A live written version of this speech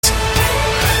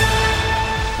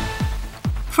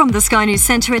From the Sky News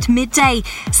Centre at midday,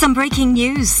 some breaking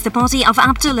news. The body of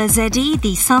Abdullah Zedi,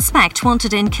 the suspect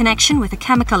wanted in connection with a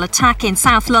chemical attack in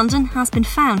South London, has been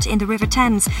found in the River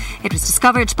Thames. It was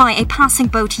discovered by a passing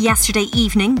boat yesterday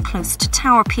evening close to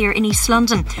Tower Pier in East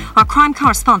London. Our crime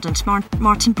correspondent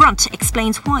Martin Brunt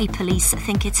explains why police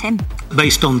think it's him.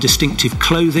 Based on distinctive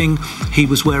clothing he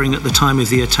was wearing at the time of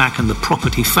the attack and the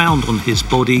property found on his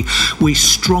body, we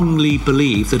strongly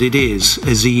believe that it is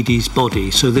Zedi's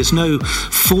body. So there's no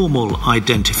formal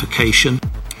identification.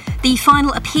 The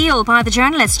final appeal by the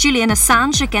journalist Julian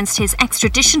Assange against his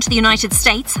extradition to the United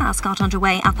States has got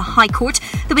underway at the High Court.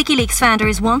 The WikiLeaks founder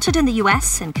is wanted in the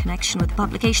US in connection with the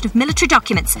publication of military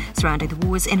documents surrounding the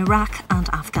wars in Iraq and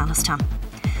Afghanistan.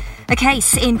 A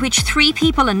case in which 3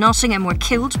 people in Nottingham were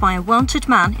killed by a wanted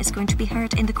man is going to be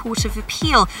heard in the Court of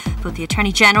Appeal. Both the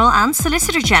Attorney General and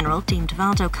Solicitor General deemed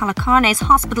Valdo Calacarne's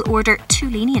hospital order too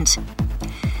lenient.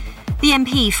 The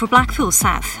MP for Blackpool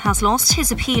South has lost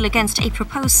his appeal against a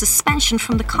proposed suspension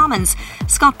from the Commons.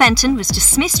 Scott Benton was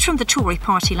dismissed from the Tory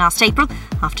party last April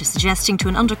after suggesting to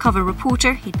an undercover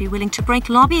reporter he'd be willing to break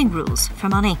lobbying rules for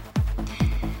money.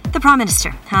 The Prime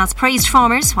Minister has praised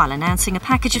farmers while announcing a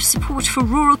package of support for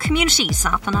rural communities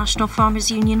at the National Farmers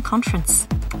Union Conference.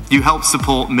 You help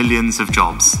support millions of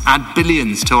jobs, add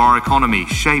billions to our economy,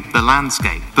 shape the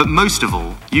landscape. But most of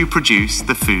all, you produce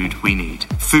the food we need.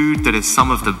 Food that is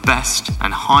some of the best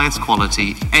and highest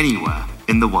quality anywhere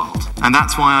in the world. And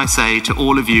that's why I say to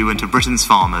all of you and to Britain's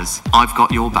farmers, I've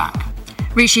got your back.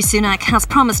 Rishi Sunak has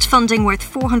promised funding worth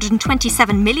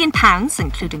 £427 million,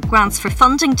 including grants for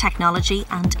funding, technology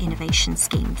and innovation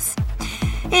schemes.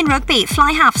 In rugby,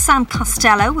 fly half Sam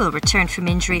Costello will return from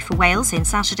injury for Wales in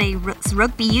Saturday's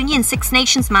Rugby Union Six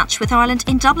Nations match with Ireland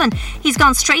in Dublin. He's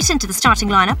gone straight into the starting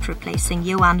lineup, replacing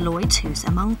Johan Lloyd, who's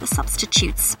among the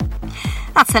substitutes.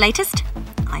 That's the latest.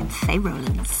 I'm Faye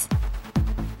Rowlands.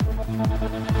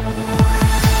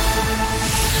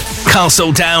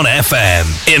 Castledown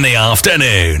FM in the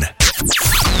afternoon.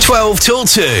 12 till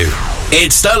 2.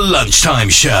 It's the Lunchtime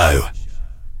Show.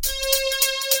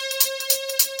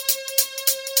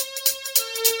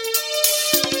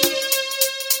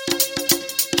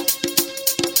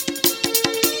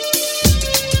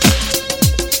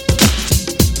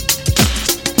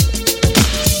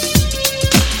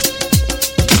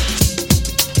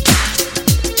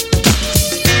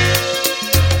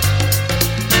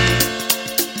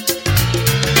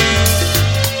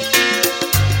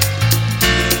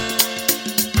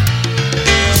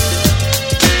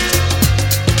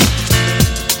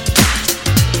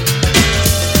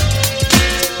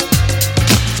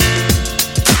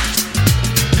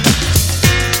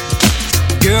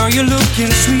 You're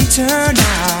looking sweeter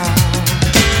now.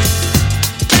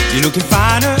 You're looking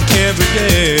finer every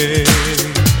day.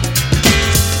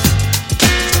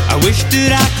 I wish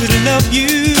that I could love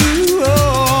you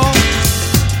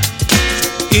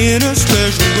in a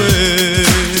special way.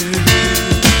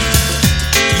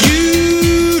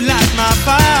 You light my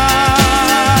fire.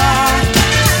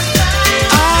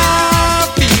 I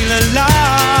feel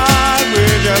alive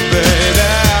with you,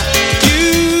 baby. You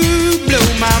blow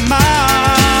my mind.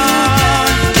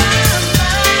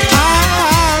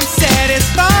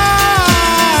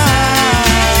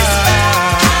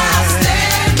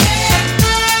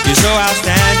 So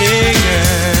outstanding,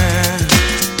 yeah.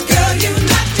 Girl, you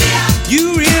knocked me out. You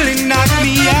really knocked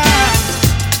me out.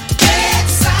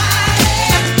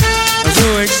 Excited. I'm so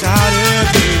excited,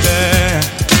 baby.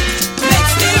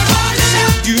 Makes me wanna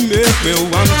shout. You make me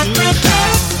want to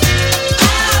shout.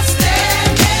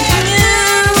 Outstanding.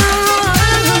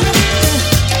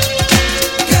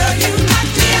 Girl, you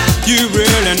knocked me out. You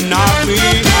really knocked me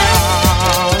out.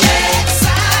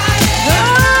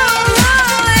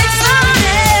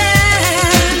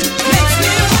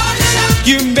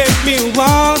 You make me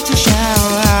want to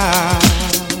shout.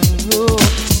 Oh.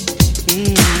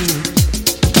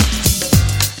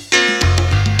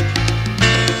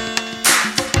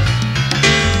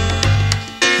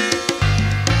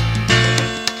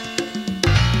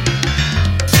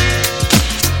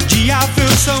 Gee, I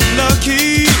feel so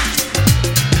lucky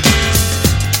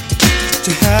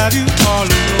to have you all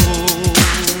alone.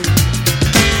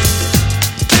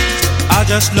 I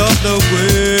just love the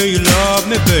way you love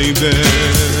me, baby.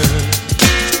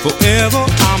 Forever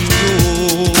I'm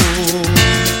yours.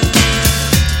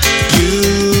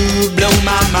 You blow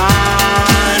my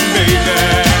mind, baby.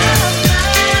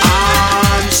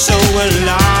 I'm so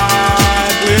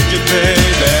alive with you,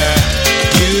 baby.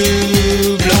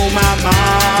 You blow my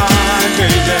mind,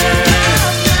 baby.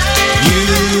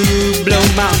 You blow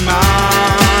my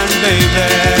mind, baby.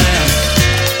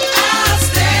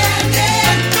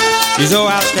 You're so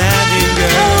outstanding.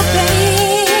 girl. Oh,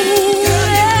 baby. Girl,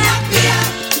 you knock me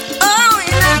out. Oh,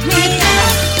 you knock me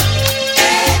out.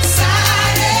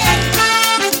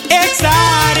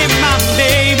 Exciting, my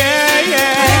baby,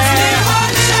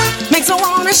 yeah. Makes me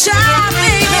wanna shout,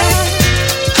 baby.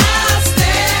 I'll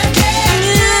stand there.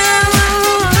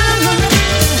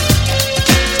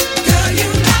 Girl, you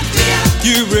knock me out.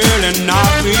 You really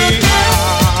knock me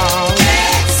out.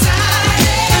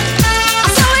 I'm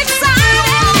so excited.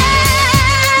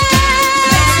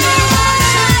 Makes me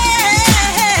wanna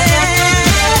shout.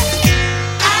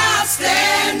 I'll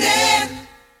stand there.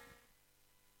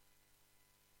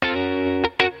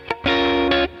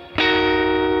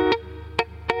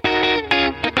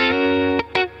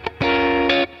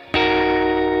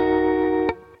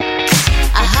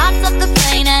 I hopped off the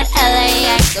plane at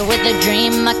LAX with a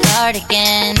dream, my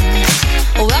cardigan.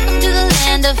 Welcome to the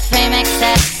land of fame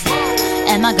excess.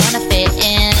 Am I gonna fit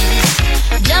in?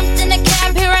 Jumped in a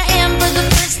cab, here I am for the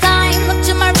first time. Look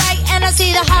to my right and I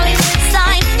see the Hollywood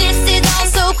sign. This is all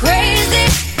so crazy.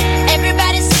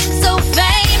 Everybody seems so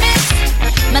famous.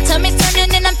 My tummy's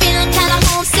turning and I'm feeling kinda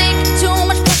homesick. Too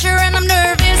much pressure and I'm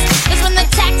nervous. That's when the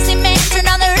taxi man turned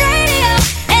on the radio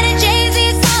and a Jay-Z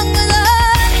song was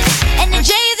on. And the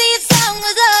Jay-Z song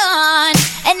was on.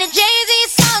 And the Jay-Z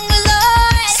song was on.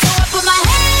 So I put my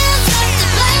hands up to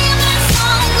play my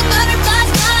song. The butterflies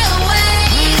fly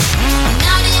away.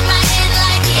 Nodding my head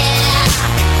like yeah.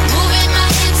 Moving my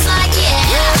hips like yeah.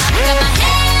 Got my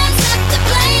hands up to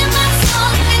play my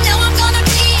song. I know I'm gonna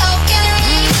be okay.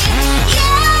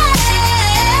 Yeah.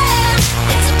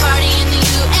 It's a party in the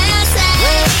USA.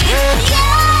 Yeah.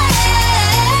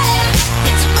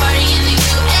 It's a party in the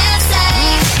USA.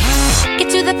 Get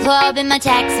to the club in my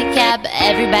taxi cab.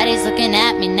 Everybody's looking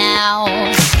at me now.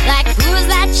 Like, who's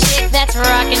that chick that's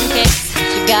rockin' kicks?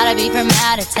 She gotta be from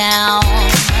out of town.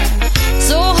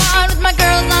 So hard with my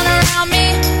girls not around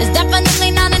me. It's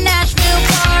definitely not a Nashville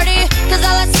party. Cause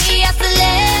all I see is the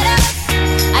letters.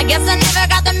 I guess I never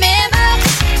got the memo.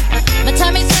 My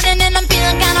tummy's turning and I'm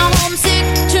feeling kinda homesick.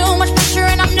 Too much pressure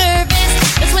and I'm nervous.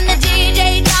 That's when the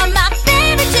DJ dropped my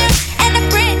favorite tune. And the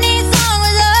Britney song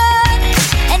was on.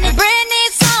 And the Britney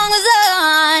song was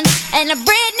on. And the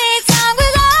Britney song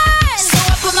was on. So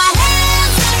I put my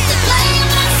hands up to play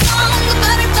my song. The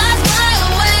butterflies fly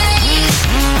away.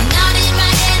 Nodding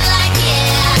my head like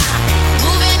yeah.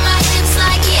 Moving my hips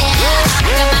like yeah.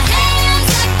 Got my hands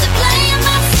up to play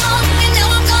my song. I know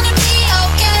I'm gonna be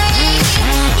okay.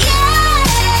 Yeah.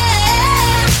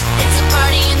 It's a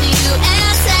party in the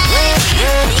USA.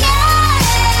 Yeah.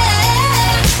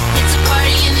 It's a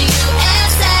party in the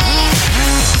USA.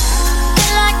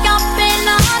 Feel like I've been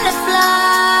on a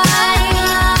flight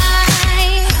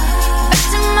back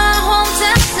to my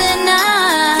hometown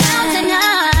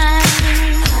tonight.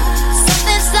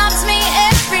 Something stops me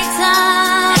every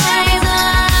time.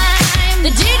 The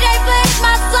DJ plays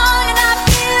my song and I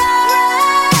feel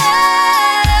alright.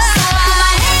 So I put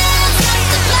my hands up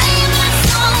to play my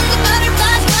song. The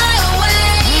butterflies fly away.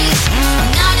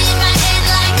 Nodding my head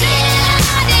like yeah.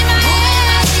 Moving my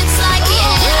hips like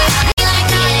yeah. Like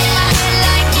yeah.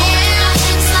 Like yeah.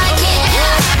 Hips like yeah.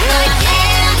 Got my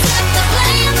hands up to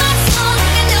play my song.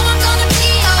 I know I'm gonna be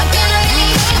okay.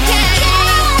 Yeah.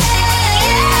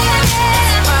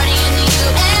 It's a party in the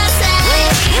USA.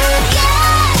 Yeah. It's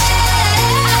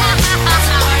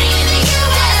a party in the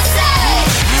USA.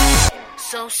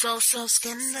 So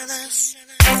scandalous.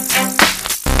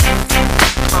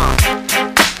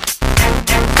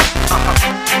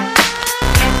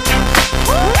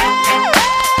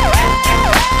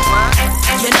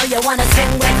 You know you wanna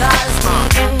sing with us.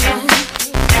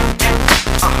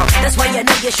 That's why you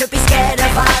know you should be scared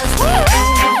of us.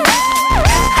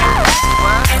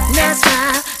 That's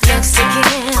my looks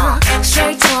again.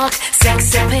 Straight talk,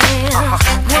 sex appeal.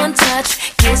 One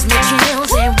touch gives me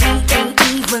chills, and we ain't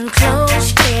even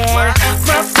close yet.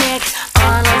 Rough neck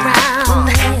all around,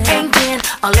 ain't been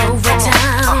all over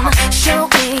town. Show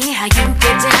me how you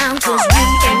get down, cause we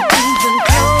ain't even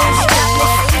close yet.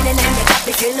 And you got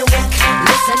me feeling weak.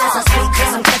 Listen as I speak,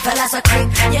 cause I'm careful as a creep.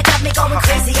 You got me going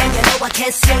crazy and you know I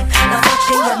can't sleep. Now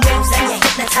watching your moves and you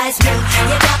hypnotize me.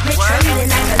 You got me trembling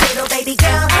like a little baby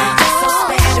girl. You're so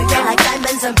special, you're like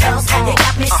diamonds and pearls. You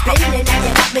got me spinning and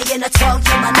you got me in a twirl.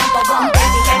 You're my number one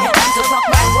baby and you're time to rock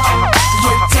my world.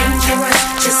 You're dangerous,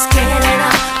 just get it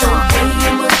up. The way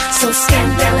you move, so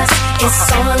scandalous.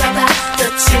 It's all about the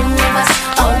two of us.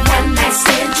 A one night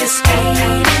stand just ain't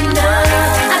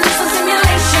enough. I need some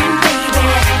stimulation, baby.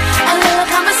 A little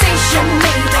conversation,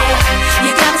 maybe.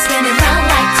 You got me spinning round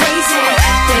like crazy.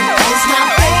 There goes my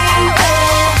baby.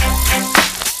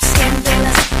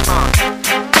 Scandalous,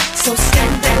 so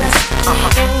scandalous.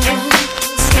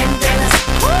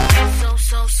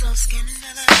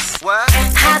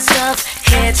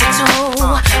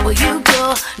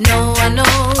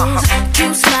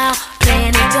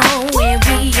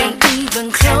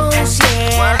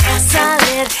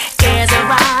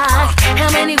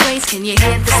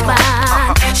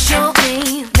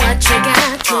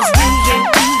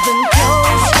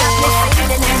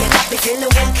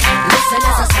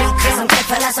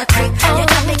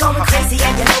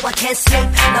 can't sleep.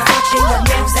 Love watching your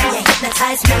moves and you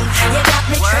hypnotize me. You got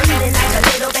me trembling like a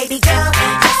little baby girl.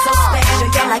 You're so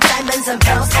special, you're like diamonds and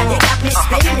pearls. You got me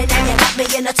spinning and you got me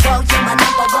in a twirl. You're my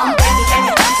number one baby and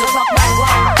you're bound to rock my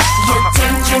world. You're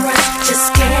dangerous,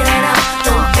 just get it up.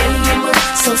 The way you move,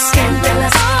 so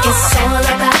scandalous. It's all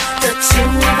about the two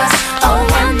of us. A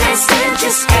one night stand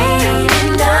just ain't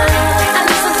enough. I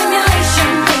need some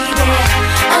stimulation, baby.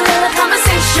 A little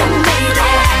conversation, baby.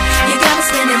 You got me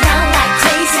spinning round like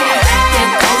crazy.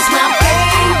 There goes my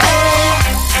baby.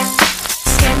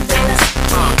 Scandalous,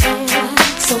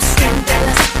 so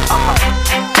scandalous.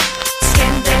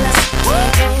 Scandalous,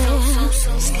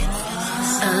 so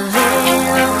scandalous. A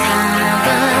little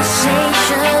conversation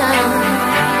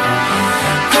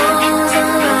goes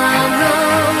a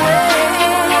long way.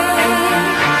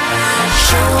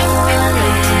 Show a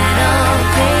little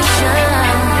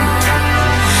patience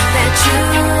that you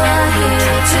are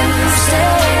here to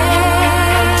stay.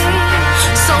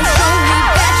 So show me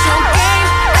that your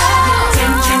game up.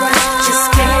 Dangerous, just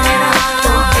get it up.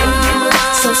 The way you move,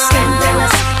 so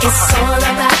scandalous. It's all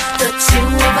about the two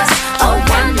of us. A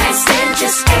one night stand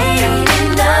just ain't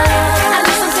enough. I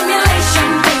need some stimulation,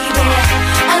 baby.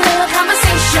 A little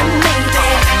conversation, maybe.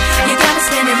 You got me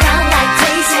spinning round like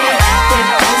crazy. There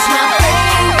goes my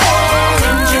baby.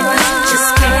 Dangerous, just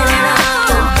get it up.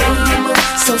 The way you move,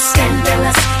 so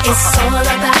scandalous. It's all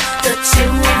about the two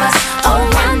of us. A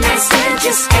one night stand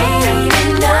just ain't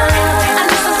enough. I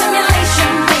need some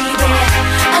stimulation, baby.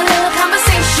 A little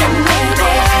conversation, maybe.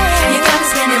 You got me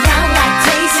spinning round like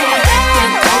crazy.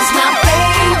 There goes my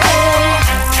baby.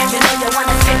 You know you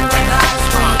wanna spin regardless,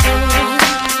 baby.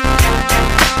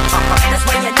 That's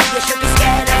why you know you should be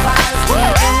scared of us,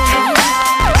 baby.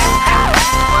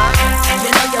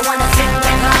 You know you wanna spin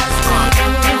regardless,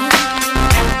 baby.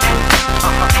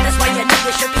 That's why you know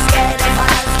you should be scared of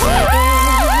us, baby.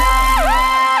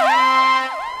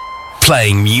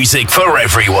 Playing music for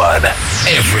everyone,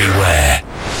 everywhere.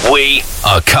 We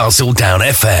are Castle Down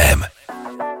FM.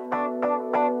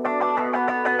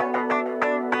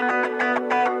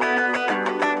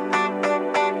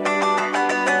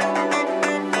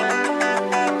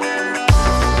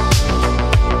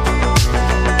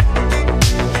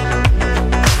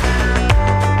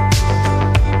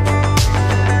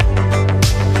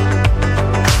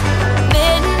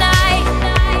 Midnight,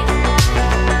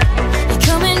 you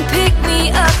come and pick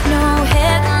me up, no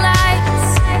headlights.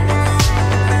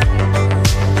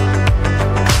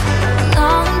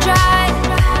 Long drive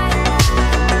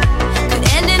could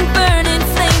end in burning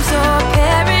flames or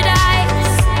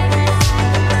paradise.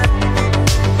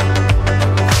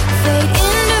 Fade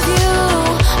into view.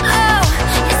 Oh,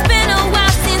 it's been a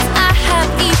while since I have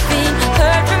even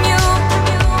heard from you.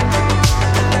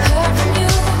 Heard from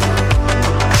you.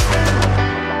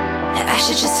 I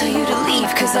should just tell you to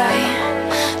leave, 'cause I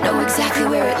know exactly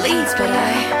where it leads, but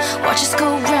I watch us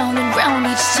go round and round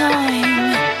each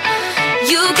time.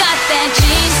 You got that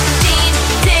dream,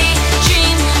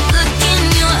 daydream look in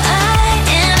your eye,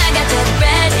 and I got that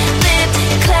red lip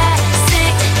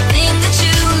classic thing that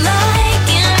you like,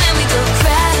 and when we go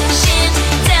crashing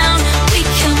down, we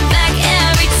come back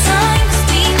every time, 'cause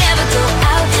we never go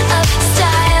out of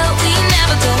style, we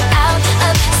never go out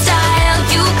of style.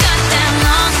 You got that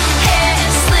long hair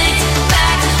slicked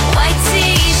back, white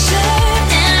t-shirt,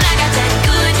 and I got that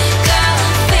good girl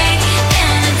fade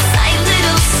and a tight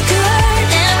little skirt,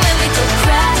 and when we go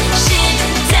crashing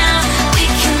down, we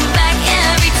come back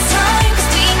every time, 'cause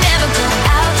we never go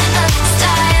out of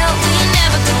style, we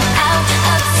never go out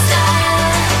of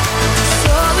style.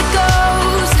 So it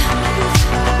goes.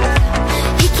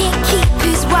 He can't keep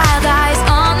his wild eyes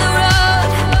on the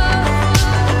road.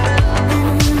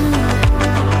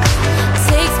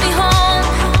 Takes me home.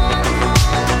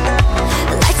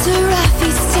 Lights are off,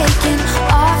 he's taking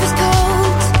off his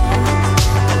coat.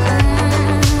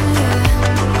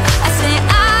 I say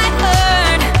I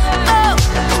heard, oh,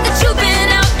 that you've been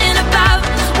out and about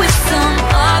with some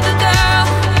other girl,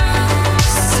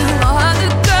 some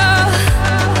other girl.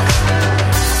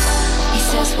 He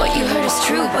says what you heard is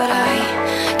true, but I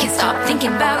can't stop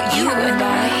thinking about you, and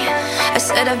I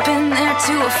said I've been there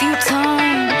too a few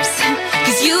times,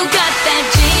 'cause you got that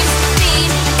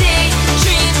dream,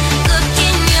 daydream look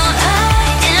in your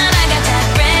eye, and I got that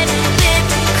red lip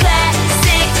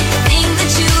classic thing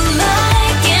that you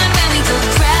like, and when we go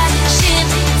crashing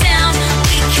down,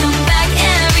 we come back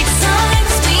every time,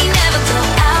 'cause we never go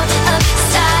out of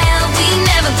style, we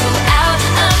never go out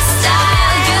of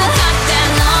style. You got that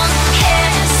long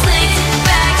hair slicked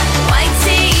back, white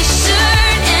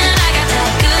t-shirt, and I got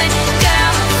that good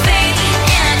girl fade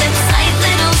and a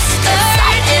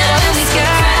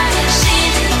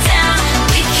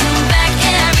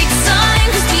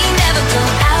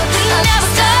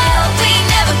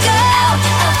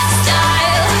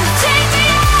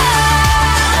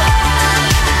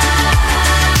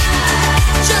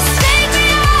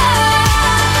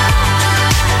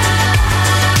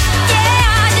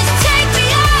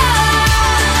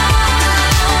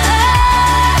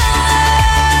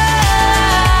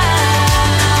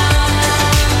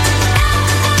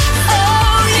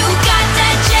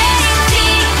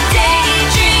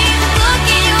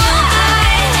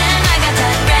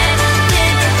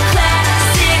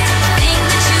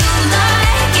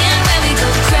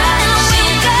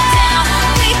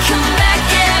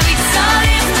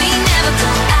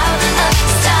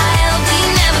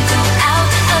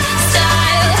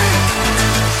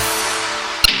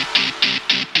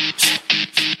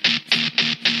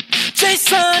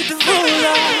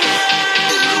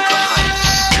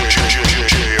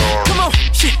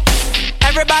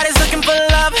Everybody's looking for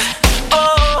love.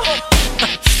 Oh,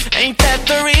 ain't that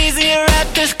the reason you're at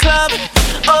this club?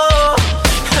 Oh,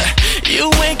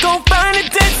 you ain't gon' find it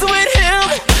dancing with him.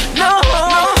 No,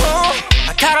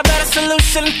 I got a better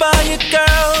solution for you,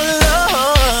 girl.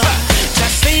 Oh,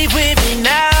 just leave with me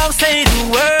now. Say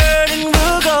the word and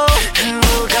we'll go.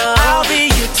 I'll be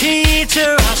your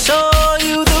teacher. I'll show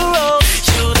you the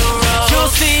ropes. You'll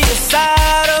see a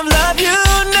side of love you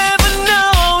never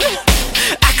known.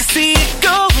 I can see it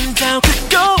going down,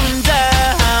 going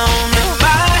down. In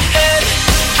my head,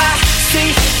 I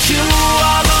see you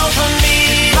all over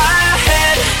me. My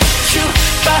head, you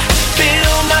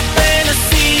fulfill my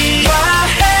fantasy. My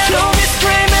head, you'll be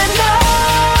screaming no.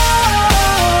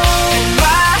 In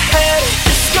my head,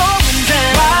 it's going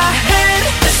down. My head,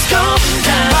 it's going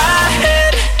down. My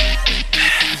head,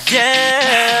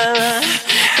 yeah.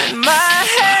 In my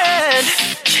head,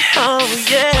 oh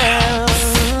yeah.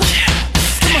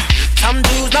 Some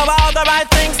dudes know all the right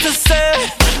things to say.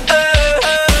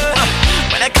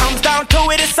 When it comes down to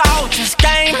it, it's all just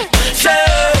game.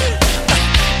 Yeah.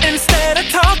 Instead of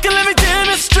talking, let me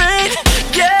demonstrate.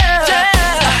 Yeah.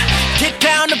 Get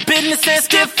down to business and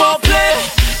skip for play.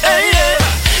 Yeah.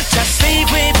 Just leave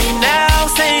with me now.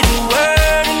 Say the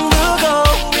word and we'll go.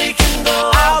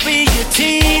 I'll be your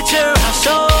teacher. I'll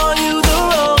show you the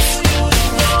ropes.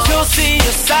 You'll see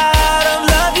a side of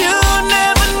love you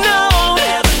never know.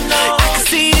 I can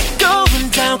see it going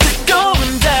down,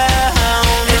 going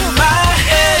down. In my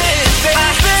head, I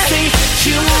see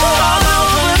you all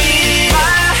over me.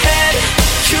 My head,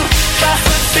 you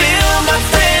fulfill my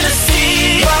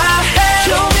fantasy. My head,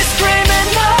 you'll be screaming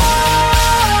no.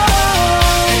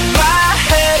 In my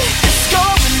head, it's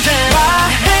going down. My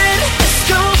head, it's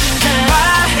going down.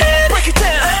 My head, break it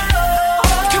down.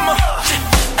 Come on.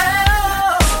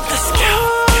 Let's go.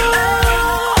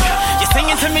 You're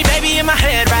singing to me, baby, in my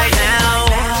head right now.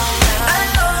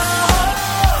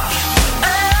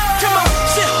 Come on,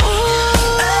 shit.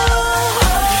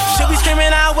 She'll be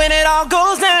screaming out when it all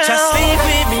goes down. Just leave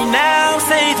with me now,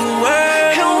 say the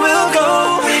word and we'll go.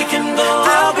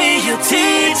 I'll be your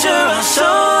teacher, I'll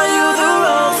show you the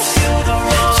ropes.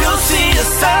 You'll see a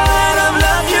side of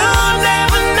love you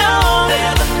never know.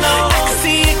 I can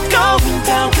see it going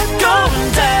down, going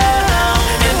down.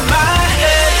 In my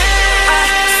head, I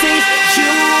see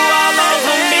you all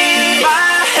over me.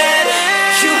 My head,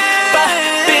 you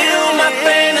fulfill my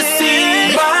fantasy.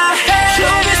 My head,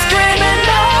 you'll be screaming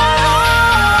no.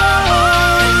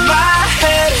 In my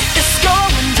head, it's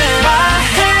going down. My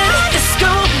head, it's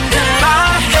going down.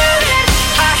 My head,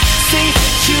 I see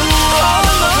you all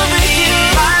over me.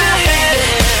 My head,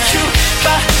 you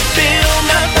fulfill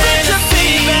my fantasy.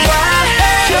 My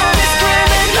head, you'll be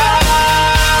screaming no.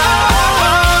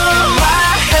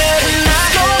 My head, it's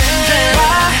going down.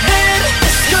 My head,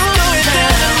 it's going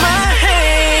down. My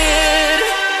head.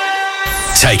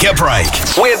 Take a break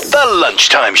with The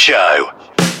Lunchtime Show.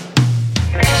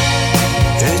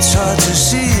 It's hard to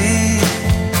see,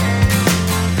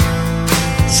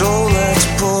 so let's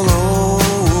pull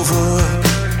over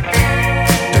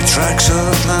the tracks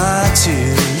of my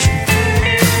tears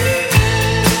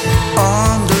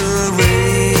on the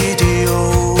radio.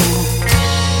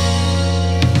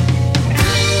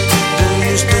 There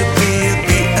used to be a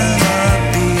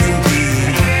B&B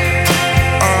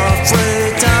halfway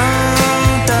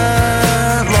down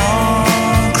that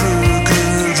long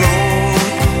crooked road.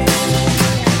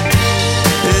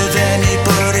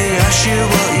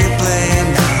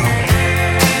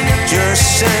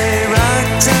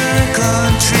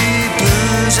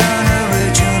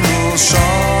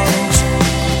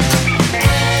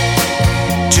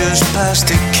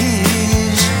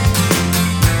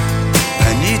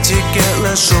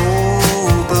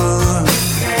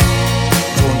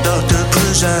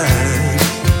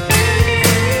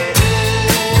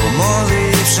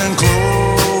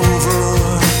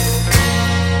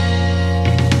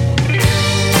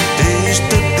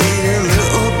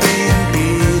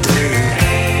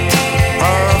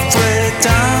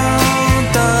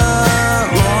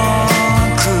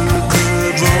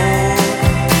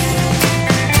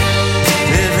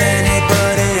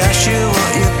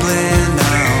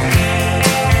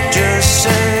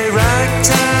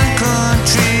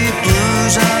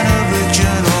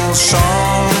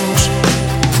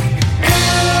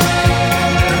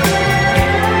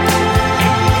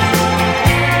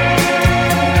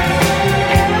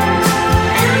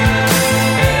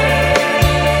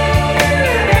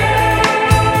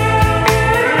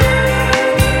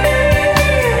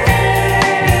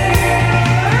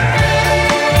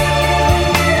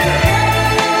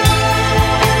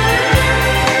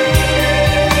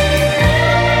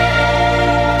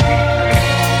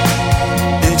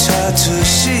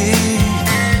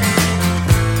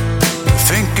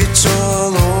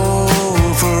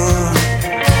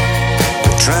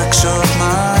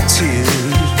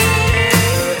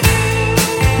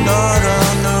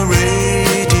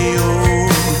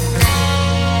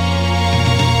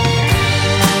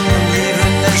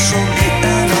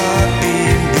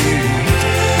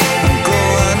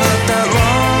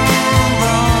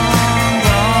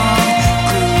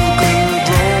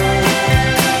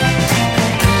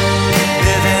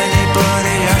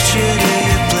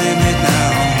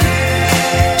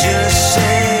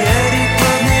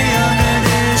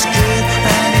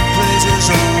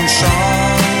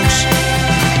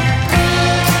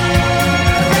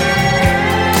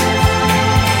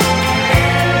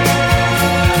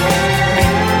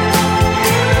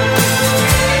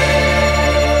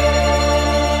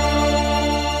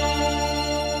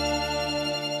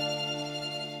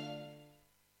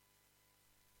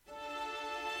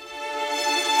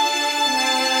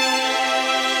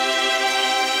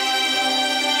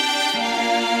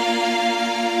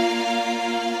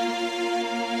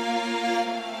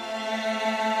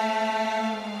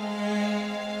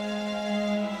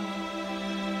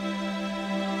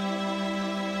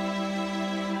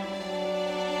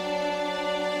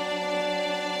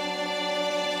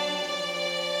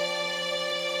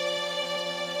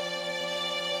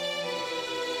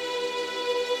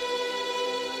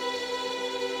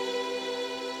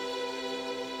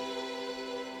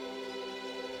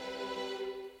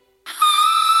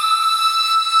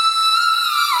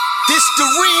 This the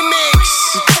remix.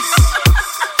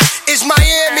 Is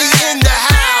Miami in the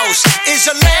house? Is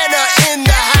Atlanta in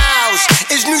the house?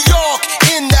 Is New York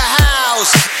in the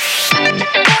house?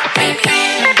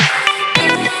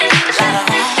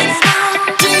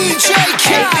 DJ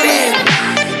Khaled.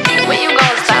 When you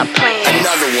gonna stop playing?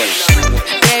 Another one.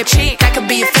 Bad chick, I could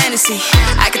be a fantasy.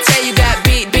 I could tell you got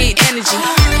big energy.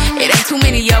 It ain't too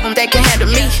many of them that can handle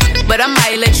me, but I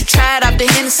might let you try it off the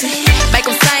Hennessy. Make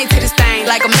them sing to this thing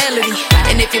like a melody.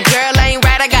 And if your girl ain't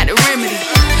right, I got the remedy.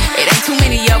 It ain't too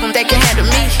many of them that can handle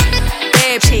me.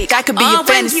 Bad chick, I could be a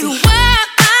fantasy. When you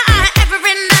work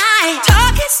every night,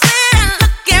 talking sweet and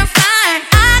looking fine,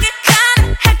 I get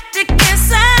kinda hectic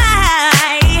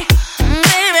inside.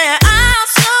 Baby, I'm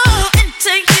so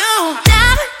into you.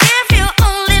 Now if you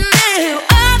only knew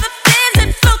all the things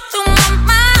that flow through my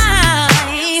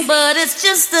mind. But it's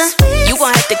just the You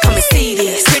gon' have to come and see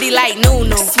this. Pretty like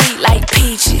Nunu, sweet like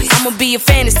peaches. I'ma be a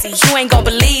fantasy, you ain't gon'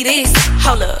 believe this.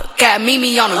 Hold up, got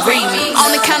Mimi on the remix.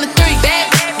 On the count of 3,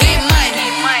 bad, get money.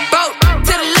 Broke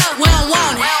to the left, we don't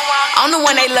want it. I'm the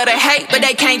one they love to hate, but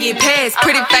they can't get past.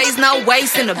 Pretty face, no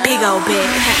waist, and a big old bag.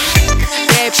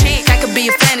 Bad chick, I could be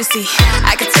a fantasy.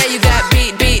 I could tell you got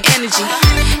big energy.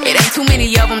 It ain't too many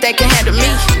of them that can handle me,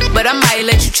 but I might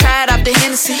let you try it off the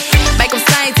Hennessy. Make them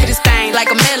sing to this thing like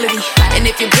a melody. And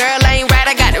if your girl ain't right,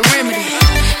 I got the remedy.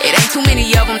 It ain't too many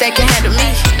of them that can handle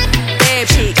me. Bad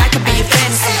chick, I could be a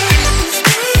fantasy.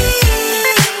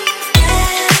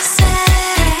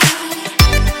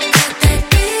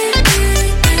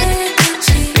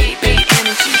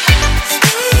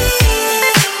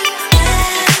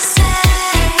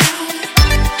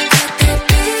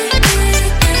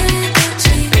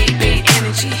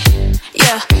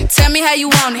 Tell me how you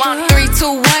want it. 3,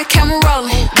 2, 1, camera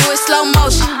rolling. Do it slow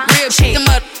motion. Real chick. Them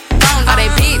up all they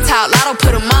big talk, Lotto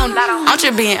put them on. I'm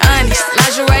just being honest.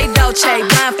 Lingerie, Dolce,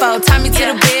 blindfold. Tie me to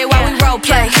the bed while we role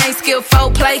play. Can't skill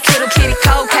folk play. Kittle kitty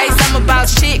cold case. I'm about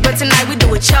shit, but tonight we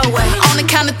do it your way. On the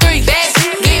count of 3, best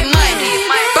get money.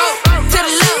 Broke to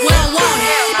the left, we don't want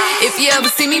it. If you ever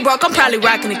see me broke, I'm probably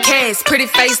rocking a cast. Pretty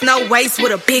face, no waist,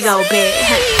 with a big old bag.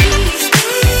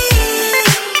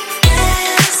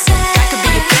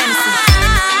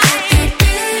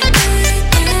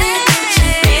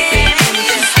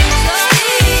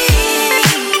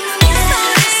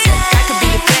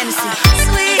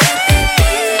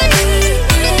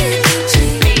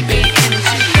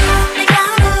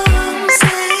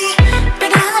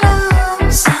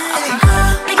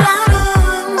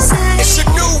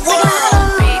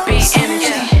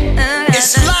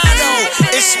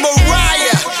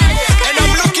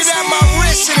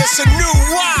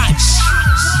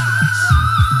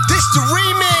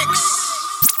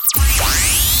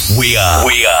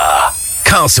 We are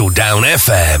Castledown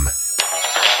FM.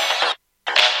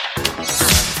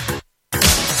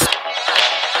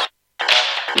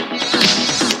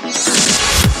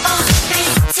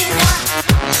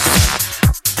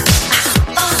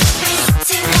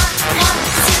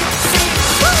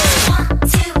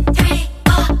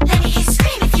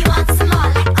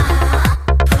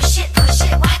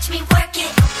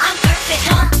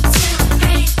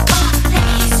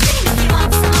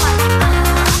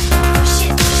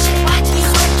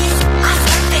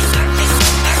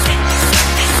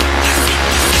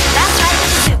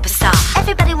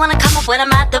 When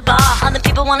I'm at the bar, other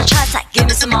people wanna try, it's like, give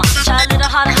me some more. Try a little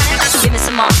harder, honey, give me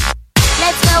some more.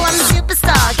 Let's go, I'm a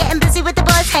superstar. Getting busy with the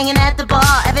boys, hanging at the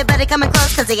bar. Everybody coming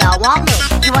close, cause they all want me.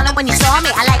 You want it when you saw me,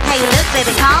 I like how you look,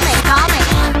 baby, call me, call me.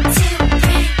 1, 2,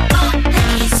 3, 4, let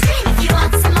me scream if you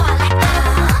want some more. Like,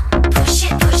 push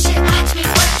it, watch me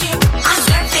work it. I'm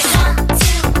perfect. 1,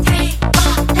 2, 3,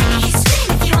 4, let me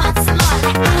scream if you want some more.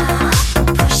 Like,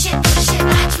 push it,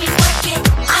 watch me work it.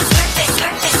 I'm perfect,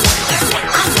 I'm perfect.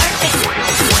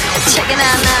 Check it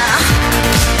out now.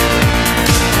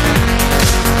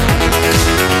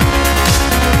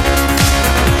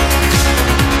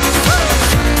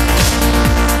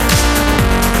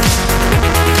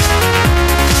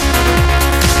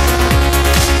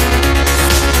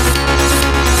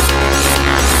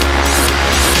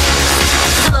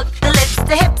 The look, the lips,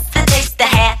 the hips, the taste, the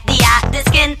hair, the eye, the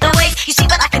skin, the waist. You see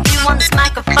what I can do on this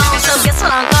microphone. So guess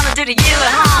what I'm gonna do to you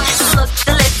at home? The look,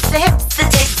 the lips, the hips, the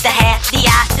taste, the hair, the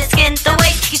eye, the skin, the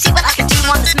waist. You see what I can do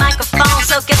on this microphone.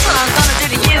 So guess what I'm gonna do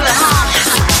to you at home?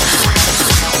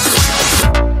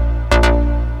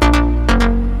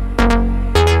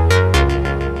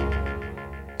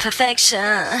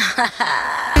 Perfection.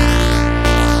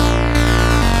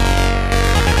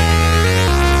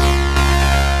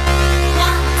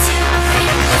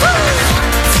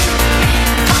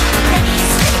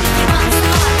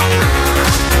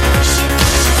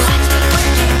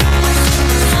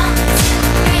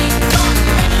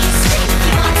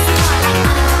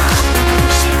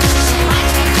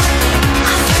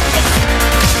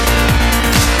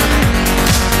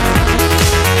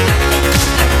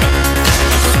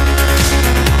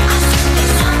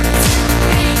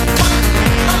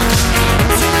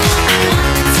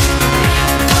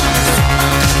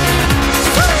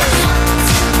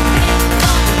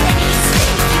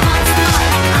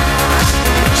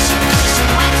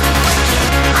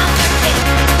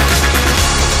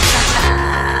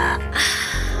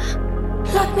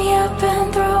 me up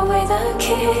and throw away the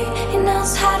key. He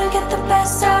knows how to get the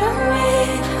best out of me.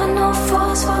 But no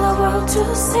force for the world to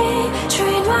see.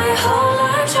 Trained my whole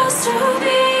life just to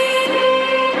be.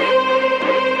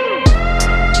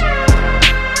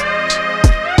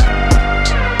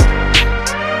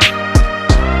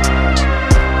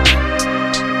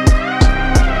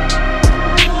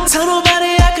 Tell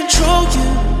nobody I control you.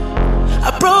 I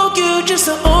broke you just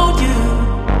to own you.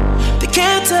 They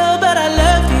can't tell but I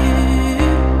love you.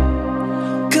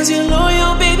 Cause you're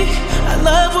loyal, baby. I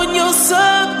love when you're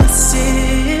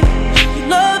submissive. You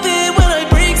love it when I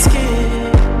break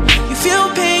skin. You feel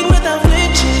pain without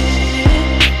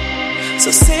flinching. So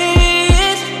say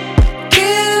it.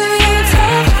 Give me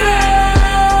tough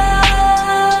love.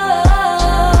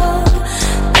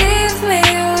 Leave me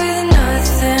with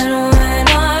nothing when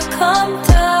I come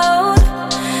down.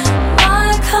 My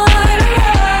kind of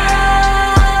love.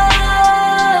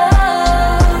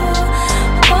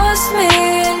 Force me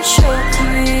and choke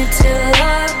me till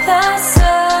I pass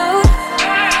out.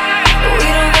 We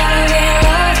don't gotta be in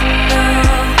love, no.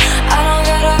 I don't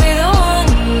gotta be the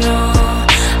one, no.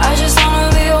 I just wanna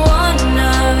be one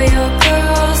of your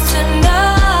girls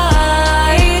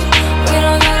tonight. We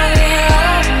don't gotta be in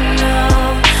love, no.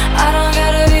 I don't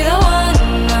gotta be the one,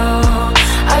 no.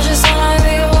 I just wanna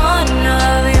be one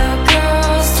of your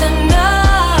girls tonight.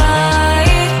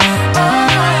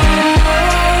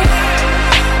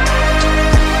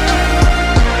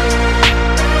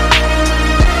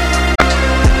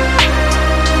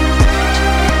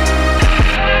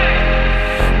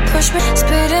 Push me,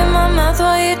 spit in my mouth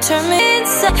while you turn me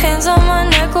inside. Hands on my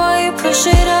neck while you push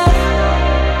it up.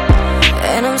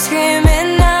 And I'm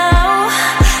screaming now.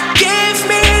 Give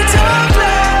me tough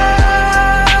love.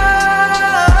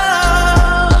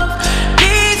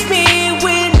 Leave me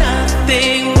with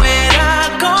nothing when I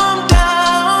come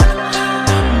down.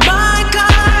 My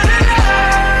kind of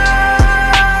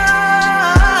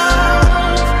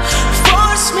love.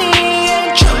 Force me and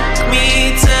choke me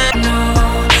till No,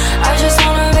 I just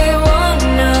wanna be one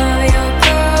of your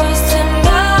girls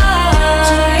tonight.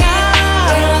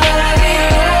 We don't gotta be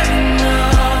alone, no.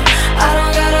 I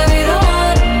don't gotta be the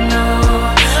one, no.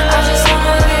 I just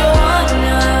wanna be one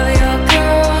of your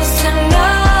girls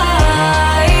tonight.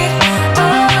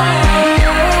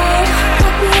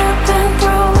 Pick me up and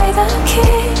throw away the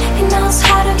key. He knows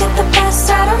how to get the best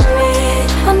out of me.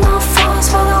 But no force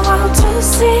for the world to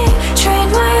see.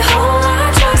 Trained my whole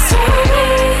life just to be.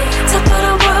 Top of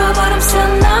the world, but I'm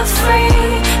still not free.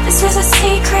 This is a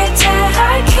secret that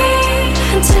I keep.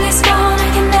 Until it's gone, I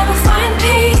can never find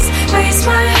peace. Waste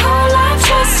my whole life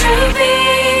just to be.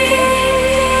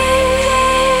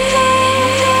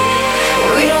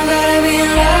 We don't gotta be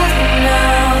in love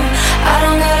now. I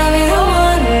don't gotta be the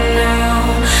one now.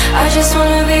 I just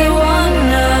wanna be one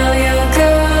of your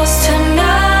girls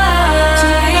tonight.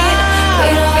 We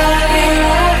don't gotta be in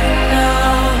love now.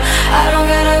 I don't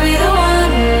gotta be the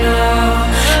one now.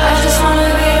 I just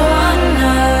wanna be one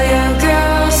of your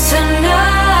girls tonight.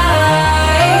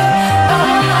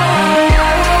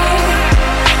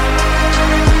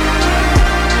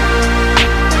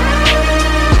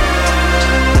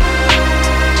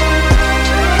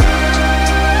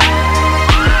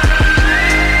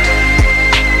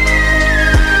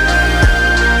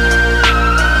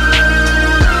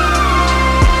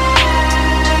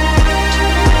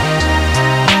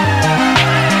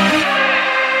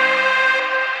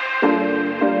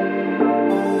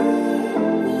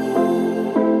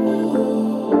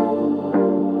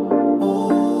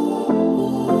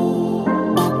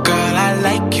 girl, I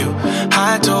like you,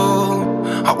 I do.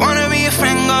 I wanna be a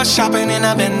friend, go shopping in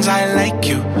a Benz, I like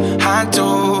you, I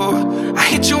do. I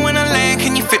hit you in a lane,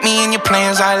 can you fit me in your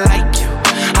plans, I like you,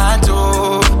 I do.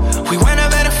 We went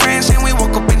up better friends and we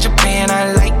woke up in Japan,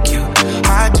 I like you,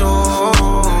 I do.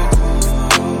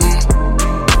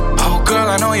 Oh girl,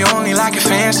 I know you only like it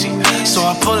fancy, so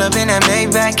I pull up in that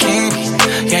Maybach candy.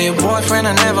 Yeah, your boyfriend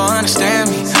will never understand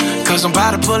me, cause I'm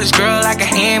about to pull this girl like a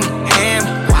hammy.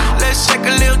 Let's take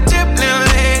a little dip, little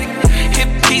lady. Hit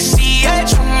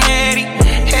PCH from Eddie.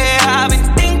 Yeah, I've been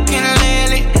thinking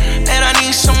lately that I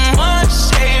need someone to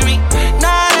save me.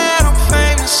 Now that I'm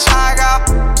famous, I got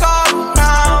all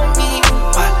around me,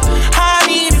 but I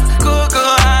need a good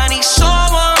girl, I need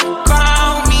someone to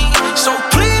ground me. So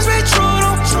please be true,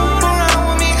 don't around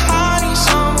with me. I need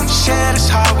someone to share this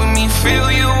heart with me. Feel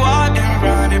you out and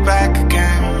run it back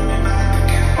again.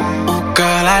 Oh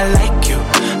girl, I like you,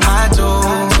 I do.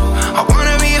 I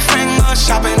wanna be a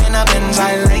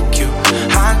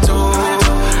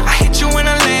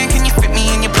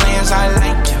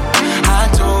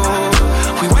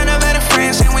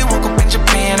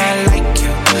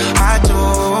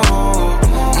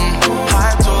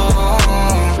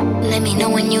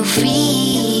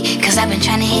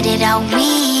out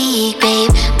weak,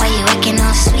 babe. Why you acting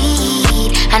all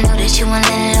sweet? I know that you want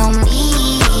it on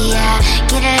me. I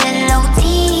get a little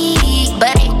OT,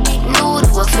 but ain't new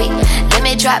to a freak. Let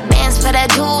me drop bands, put a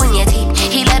tool in your teeth.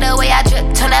 He let the way I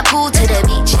drip, turn that pool to the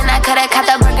beach. And I coulda caught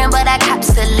the Birkin, but I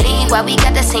cops the lean. Why we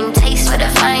got the same taste for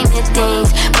the finest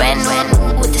things? Brand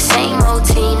new with the same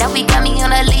routine. Now we got me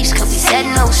on a leash, cause we said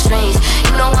no strings.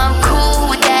 You know I'm cool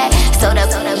with that. So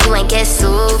you ain't get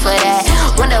sued for that.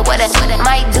 Wonder what it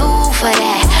might do for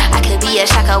that. I could be a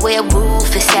shocker where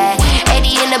roof is at.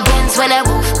 80 in the bins when that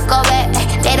roof go back.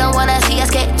 They don't wanna see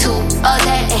us get too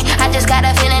upset. I just got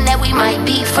a feeling that we might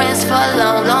be friends for a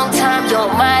long, long time. You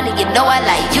don't mind, and you know I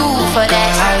like you for that.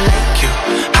 Girl, I like you,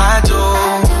 I do.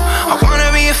 I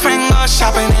wanna be a friend, go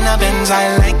shopping in the Benz.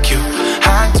 I like you,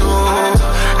 I do.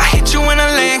 I hit you in a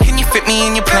lane, can you fit me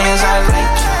in your plans? I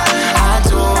like you, I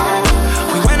do.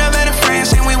 We went up better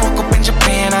friends and we woke up in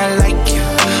Japan. I like you,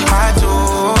 I do.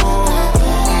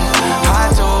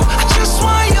 I do. I just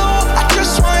want you, I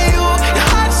just want you. Your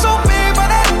heart's so big,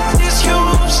 but that is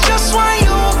huge. Just want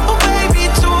you, oh baby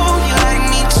too. You like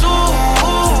me too.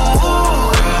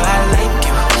 Girl, I like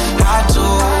you, I do.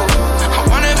 I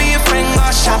wanna be a friend,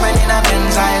 go shopping in a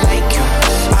Benz. I like you,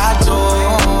 I do.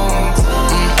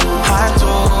 I do.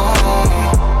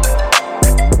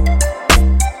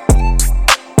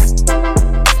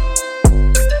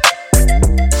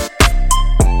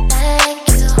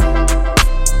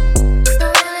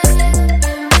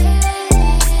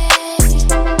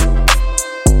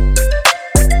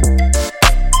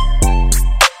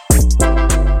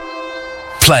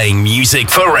 Playing music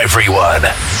for everyone,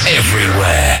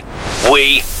 everywhere.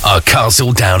 We are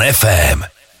Castle Down FM.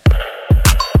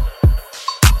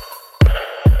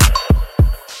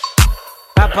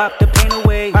 I pop the pain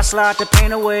away, I slide the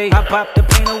pain away. I pop the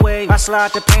pain away, I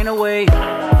slide the pain away.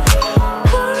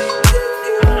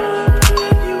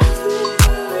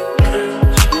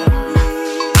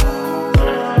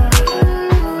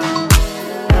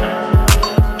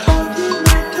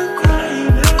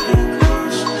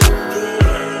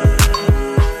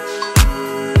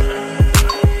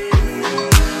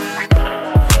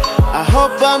 I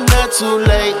hope I'm not too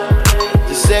late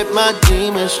to set my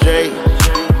demons straight.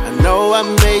 I know I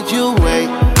made you wait,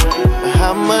 but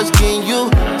how much can you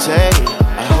take?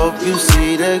 I hope you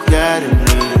see the God in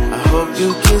me. I hope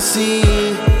you can see,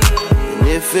 and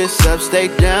if it's up, stay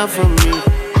down for me.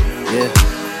 Yeah.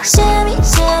 Shimmy,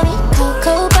 shimmy,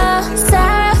 cocoa bar,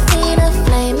 Seraphina,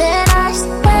 flaming ice.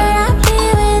 Where I be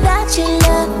without you,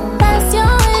 love? Press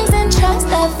your wings and trust.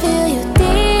 I feel you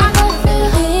deep. I feel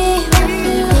deep. I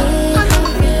feel deep.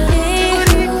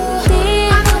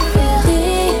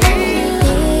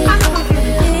 I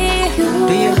feel deep.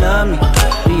 Do you love me?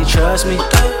 Do you trust me?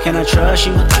 Can I trust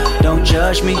you? Don't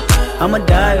judge me. I'm a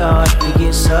diehard, it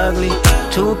gets ugly.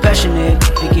 Too passionate,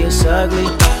 it gets ugly.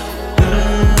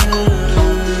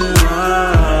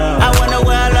 I wonder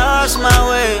where I lost my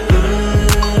way.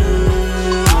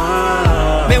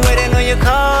 Been waiting on your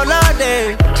call all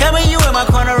day. Tell me you in my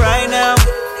corner right now.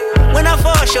 When I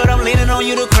fall short, I'm leaning on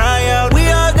you to cry out. We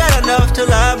all got enough to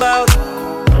lie about.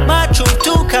 My truth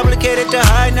too complicated to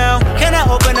hide now. Can I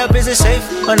open up? Is it safe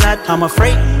or not? I'm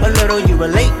afraid a little you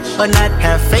relate or not.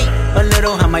 Have faith a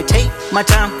little. I might take my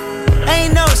time.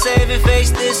 Ain't no saving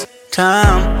face this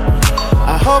time.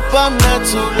 I hope I'm not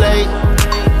too late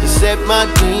to set my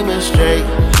demons straight.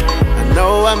 I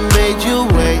know I made you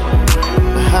wait,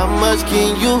 but how much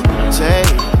can you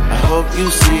take? I hope you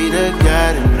see the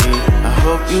God in me. I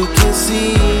hope you can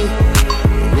see,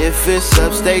 and if it's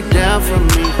up, stay down for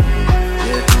me.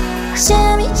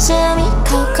 Shimmy, shimmy,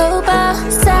 cocoa bar,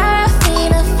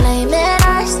 Seraphina, flaming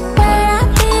ice. Where I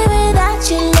be without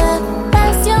you, love?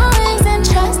 Press your wings and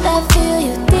trust. I feel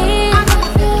you deep. I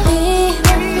feel deep.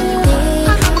 I feel deep.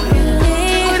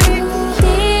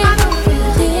 I feel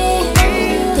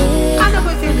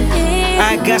deep. I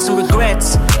got some regrets,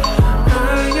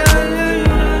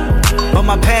 but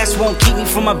my past won't keep me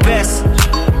from my best.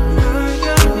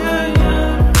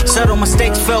 Subtle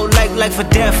mistakes felt like life or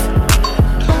death.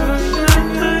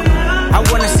 I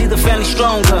wanna see the family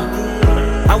stronger.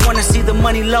 I wanna see the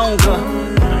money longer.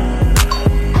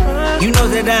 You know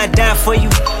that I'd die for you.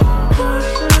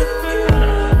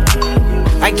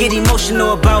 I get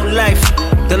emotional about life.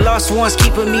 The lost ones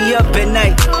keeping me up at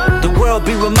night. The world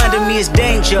be reminding me it's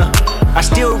danger. I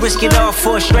still risk it all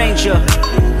for a stranger.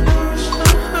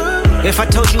 If I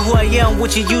told you who I am,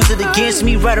 would you use it against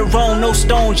me? Right or wrong, no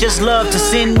stone, just love to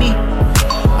send me.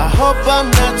 I hope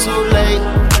I'm not too late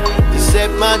to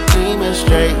set my demons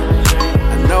straight.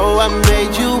 I know I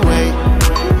made you wait,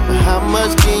 but how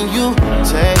much can you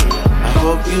take? I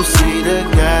hope you see the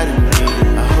God in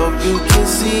me. I hope you can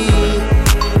see,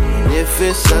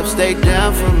 it's up, stay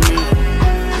down for me.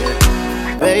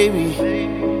 Yeah. Baby,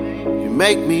 you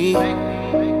make me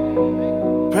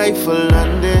pray for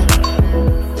London.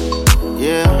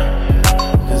 Yeah,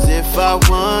 cause if I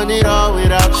want it all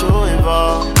without you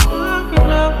involved,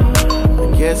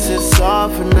 I guess it's all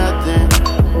for nothing.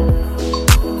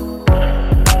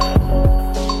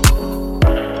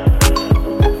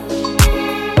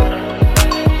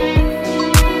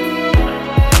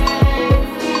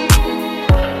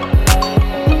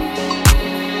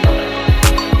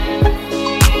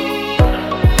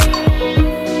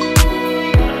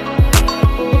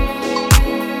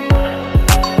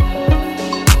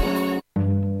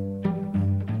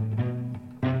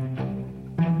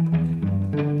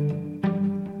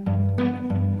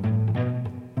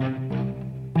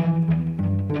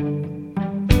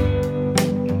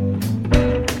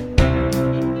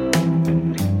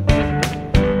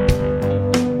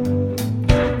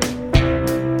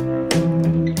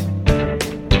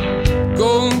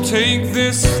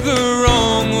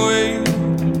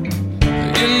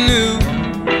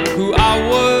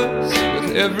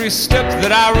 Step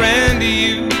that I ran to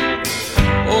you,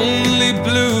 only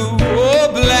blue or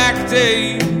black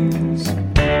days,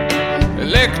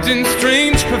 electing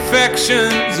strange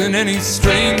perfections in any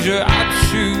stranger I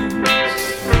choose.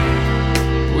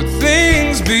 Would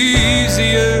things be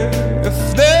easier if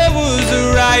there was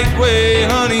a right way?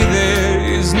 Honey, there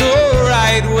is no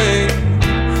right way.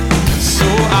 So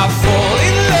I fall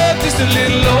in love just a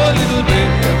little or a little bit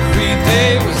every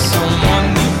day with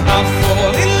someone new. I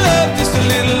fall in love just a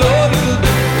little or a little bit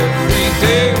every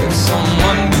day with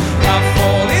someone new. I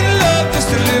fall in love just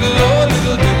a little or a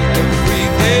little bit every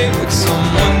day with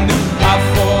someone new. I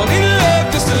fall in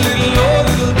love just a little or a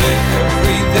little bit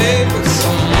every day with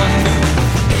someone new.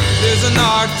 There's an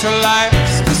art to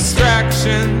life's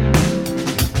distraction,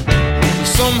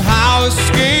 somehow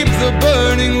escape the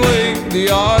burning way,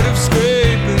 the art of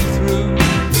scraping through.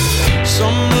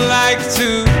 Some like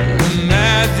to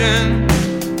imagine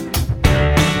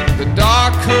the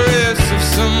dark caress of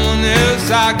someone else.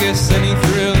 I guess any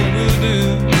thrill will do.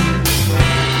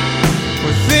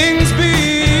 Would things be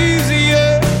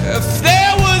easier if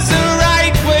there was a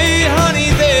right way?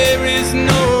 Honey, there is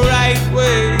no right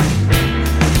way.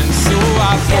 And so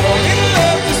I fall in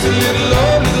love just a little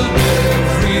or a little bit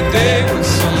every day with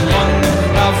someone new.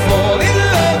 I fall in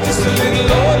love just a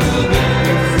little or a little bit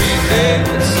every day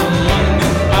with someone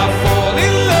new. I fall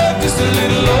in love just a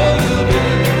little or a little bit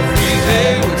every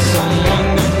day with someone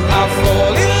new. I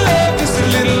fall in love just a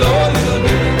little or a little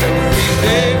bit every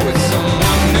day with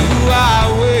someone new. I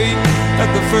wait at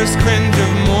the first cringe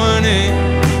of morning,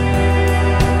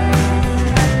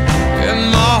 and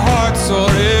my heart's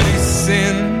already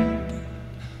sinned.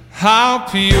 How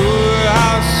pure,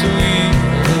 how sweet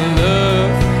the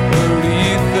love,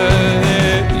 Aretha,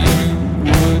 that you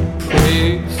would pray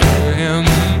for him.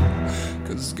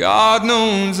 Cause God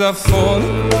knows I fall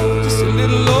in love just a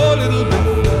little or a little bit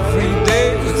every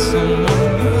day with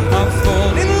someone new. I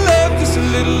fall in love just a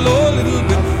little or a little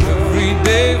bit every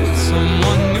day with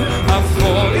someone new. I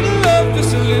fall in love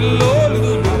just a little or a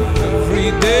little bit every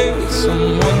day with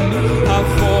someone new. I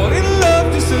fall in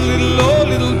love just a little or a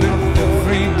little bit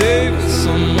every day with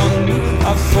someone new.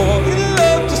 I fall in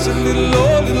love just a little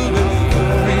or a little bit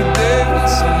every day with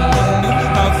someone new.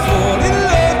 I fall in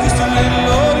love just a little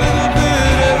or a little bit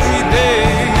every day.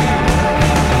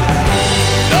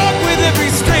 Talk with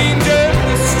every stranger,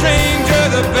 the stranger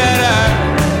the better.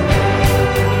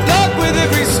 Talk with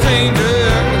every stranger,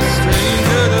 the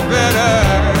stranger the better.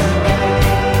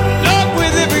 Talk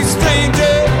with every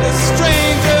stranger, the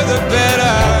stranger the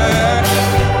better.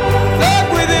 Talk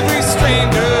with every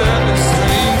stranger, the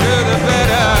stranger the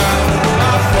better.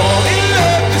 I fall in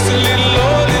love just a little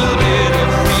or a little bit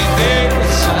every day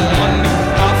with someone new.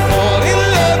 I fall in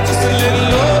love just a little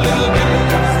or a little bit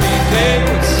every day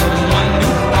with someone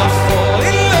new. I fall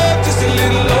in love just a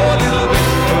little or a little bit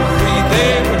every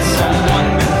day with someone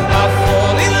new. I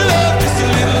fall in love just a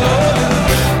little or a little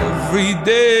bit every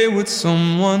day with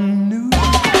someone new.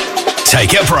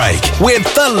 Take a break with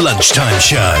The Lunchtime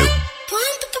Show.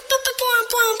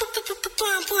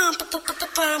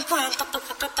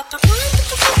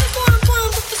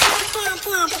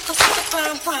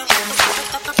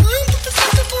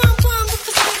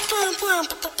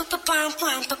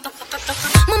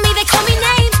 Mommy, they call me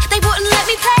names, they wouldn't let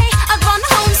me play. I run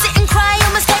home, sit and cry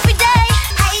almost every day.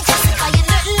 Hey Jessica, you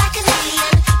look like an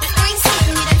alien with green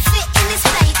skin, you don't fit in this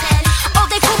playpen. Oh,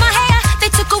 they pulled my hair, they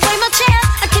took away my chair.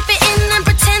 I keep it in and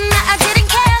pretend that I didn't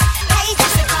care. Hey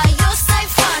Jessica, you're so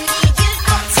funny, you've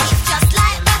got teeth just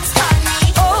like Bugs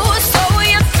Bunny. Oh, so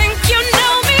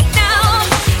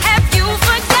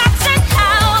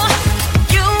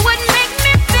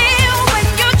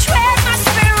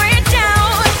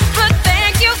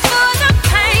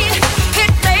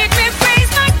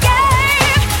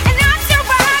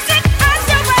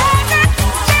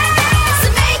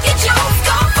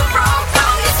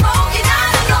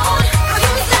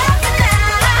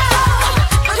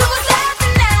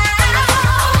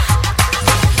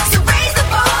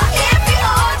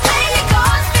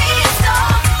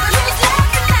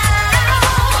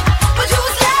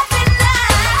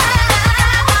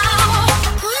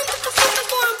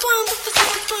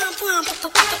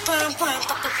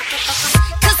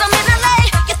Cause I'm in LA,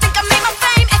 you think I made my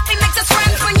fame. If he makes us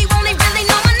friends when you only really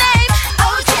know my name.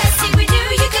 Oh Jesse, we knew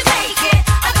you could make it.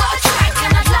 I got a track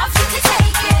and I'd love you to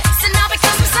take it. So now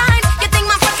because I'm signed, you think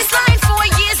my pocket's lined. 4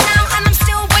 years now and I'm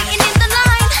still waiting in the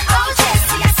line. Oh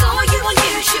Jesse, I saw you on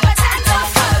YouTube. I tagged our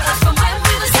photos from when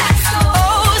we was at school.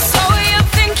 Oh, so you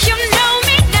think you know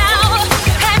me now?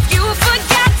 Have you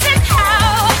forgotten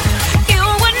how you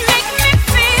would make me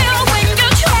feel when you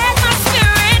drag my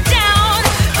spirit down?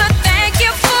 But thank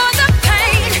you for the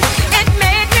pain. It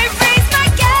made me raise my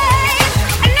game.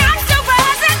 And I'm still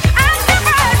rising, I'm still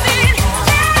rising.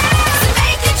 So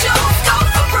make a joke, go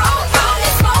for broke,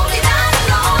 rolling slowly down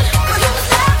alone. But who's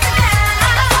laughing now?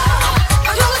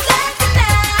 But who's laughing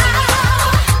now?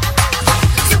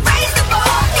 You raise the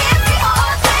bar, hit me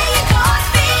hard, play your cards,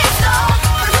 being slow.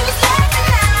 But who's laughing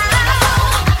now?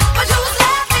 But who's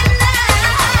laughing now?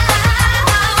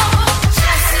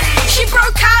 She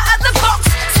broke out of the box,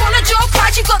 swallowed your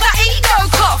pride, you got that ego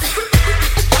cough.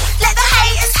 Let the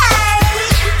haters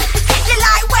hate, you're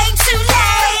like way too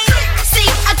late. See,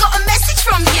 I got a message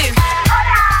from you.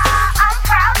 I'm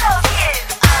proud of you.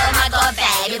 Oh my god,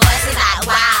 baby, voice is like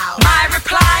wow. My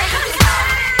reply.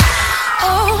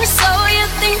 Oh, so you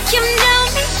think you know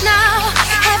me now?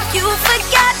 Have you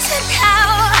forgotten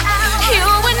how you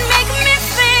would make me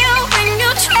feel when you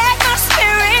drag my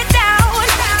spirit down?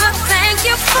 But thank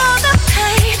you for the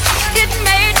pain. It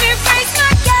made me raise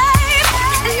my game.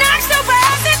 And I'm still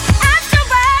rising, I'm still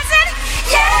rising.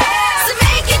 Yeah. So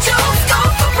make your jokes, go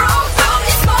for broke,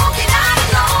 rolling smoking out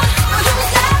alone. But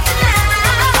who's laughing now?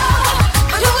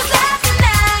 But who's laughing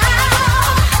now?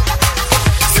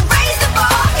 So raise the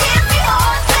bar, hit me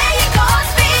hard, play your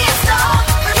cards, being slow.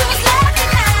 But who's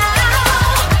laughing now?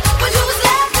 But who's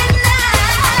laughing now?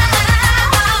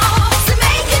 So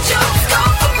make your jokes, go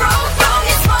for broke,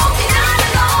 rolling smoking out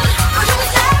alone. But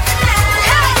who's laughing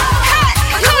now?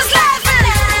 But who's laughing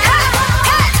now?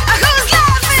 Who's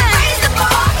laughing? So raise the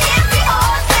bar, hit me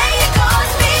hard, play your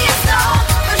cards, being slow.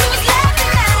 But who's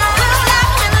laughing now? Who's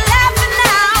laughing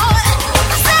now?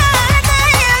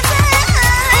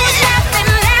 Who's laughing,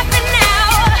 laughing now?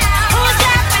 Who's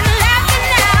laughing, laughing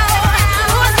now?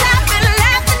 Who's laughing, laughing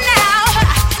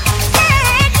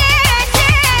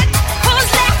now? Who's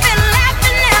laughing,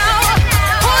 laughing now?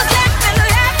 Who's laughing,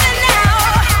 laughing now?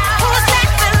 Who's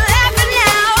laughing, laughing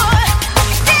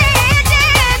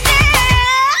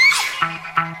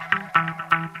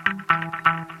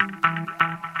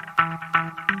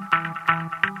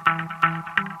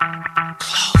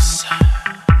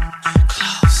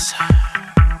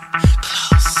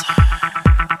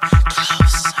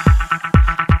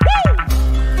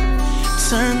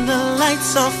Turn the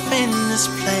lights off in this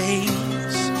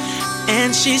place,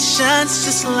 and she shines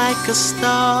just like a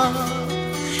star.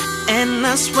 And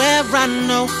I swear I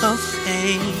know her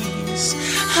face,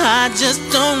 I just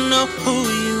don't know who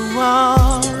you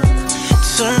are.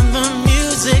 Turn the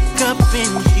music up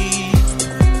in here,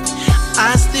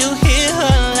 I still hear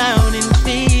her loud and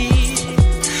clear,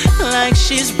 like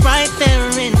she's right there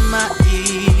in my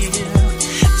ear,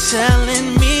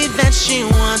 telling me that she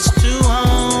wants to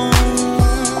own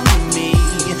me,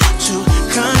 to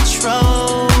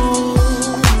control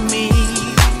me.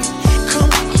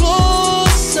 Come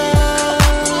closer,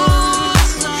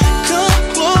 come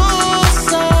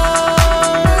closer.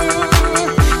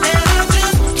 And I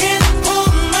just can't pull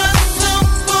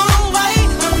myself away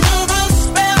under a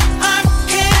spell I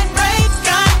can't break.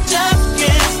 I just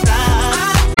can't stop.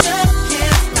 I just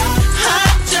can't stop. I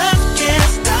just can't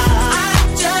stop. I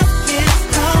just can't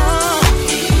stop.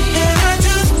 And I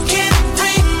just can't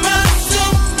bring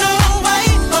myself away,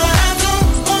 but I don't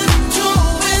want to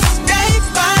escape.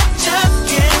 I just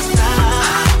can't stop.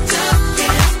 I just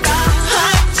can't stop.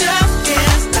 I just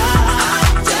can't stop.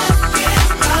 I just can't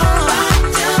stop. I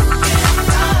just can't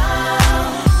stop.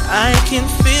 I can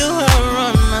feel her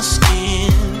on my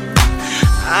skin,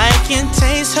 I can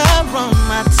taste her on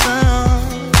my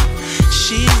tongue.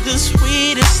 She's the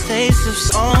sweetest taste of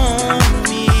on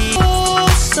me.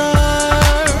 Closer,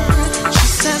 she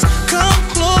says, come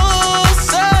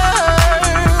closer.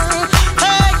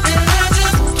 Hey, and I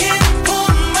just can't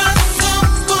pull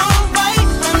myself away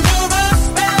under a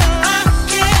spell I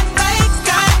can't break.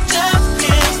 I just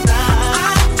can't stop.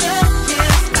 I just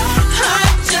can't stop. I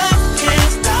just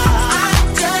can't stop. I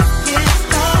just can't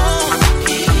stop.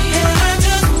 And I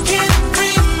just can't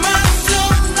bring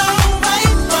myself away,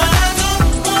 but I don't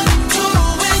want to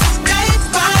escape.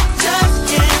 I just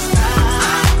can't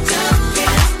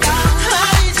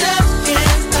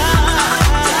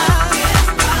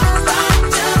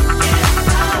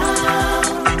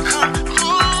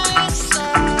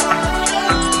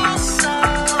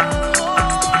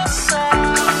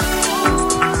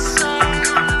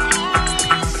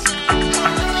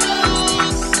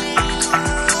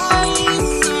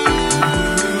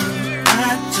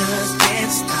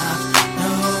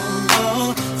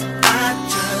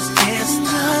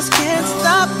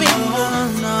stop it. Oh,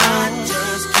 no. I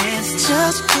just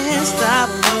can't stop.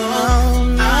 Oh,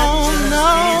 no, no,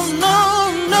 no,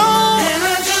 no. And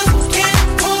I just can't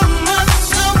pull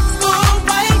myself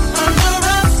away under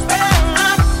a spell.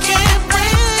 I can't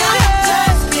breathe. I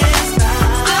just can't stop.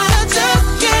 I just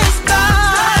can't stop.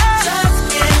 I just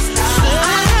can't stop.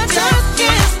 I just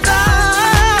can't stop.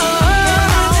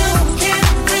 I just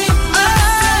can't breathe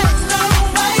myself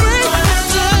away under a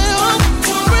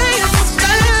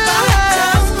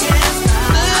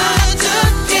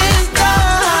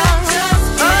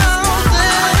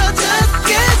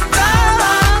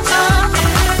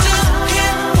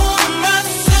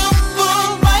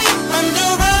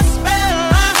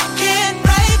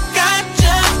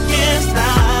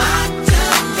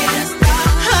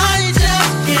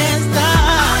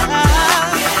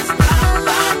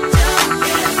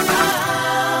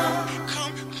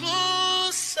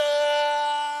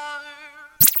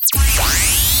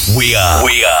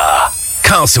We are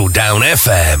Castledown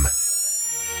FM.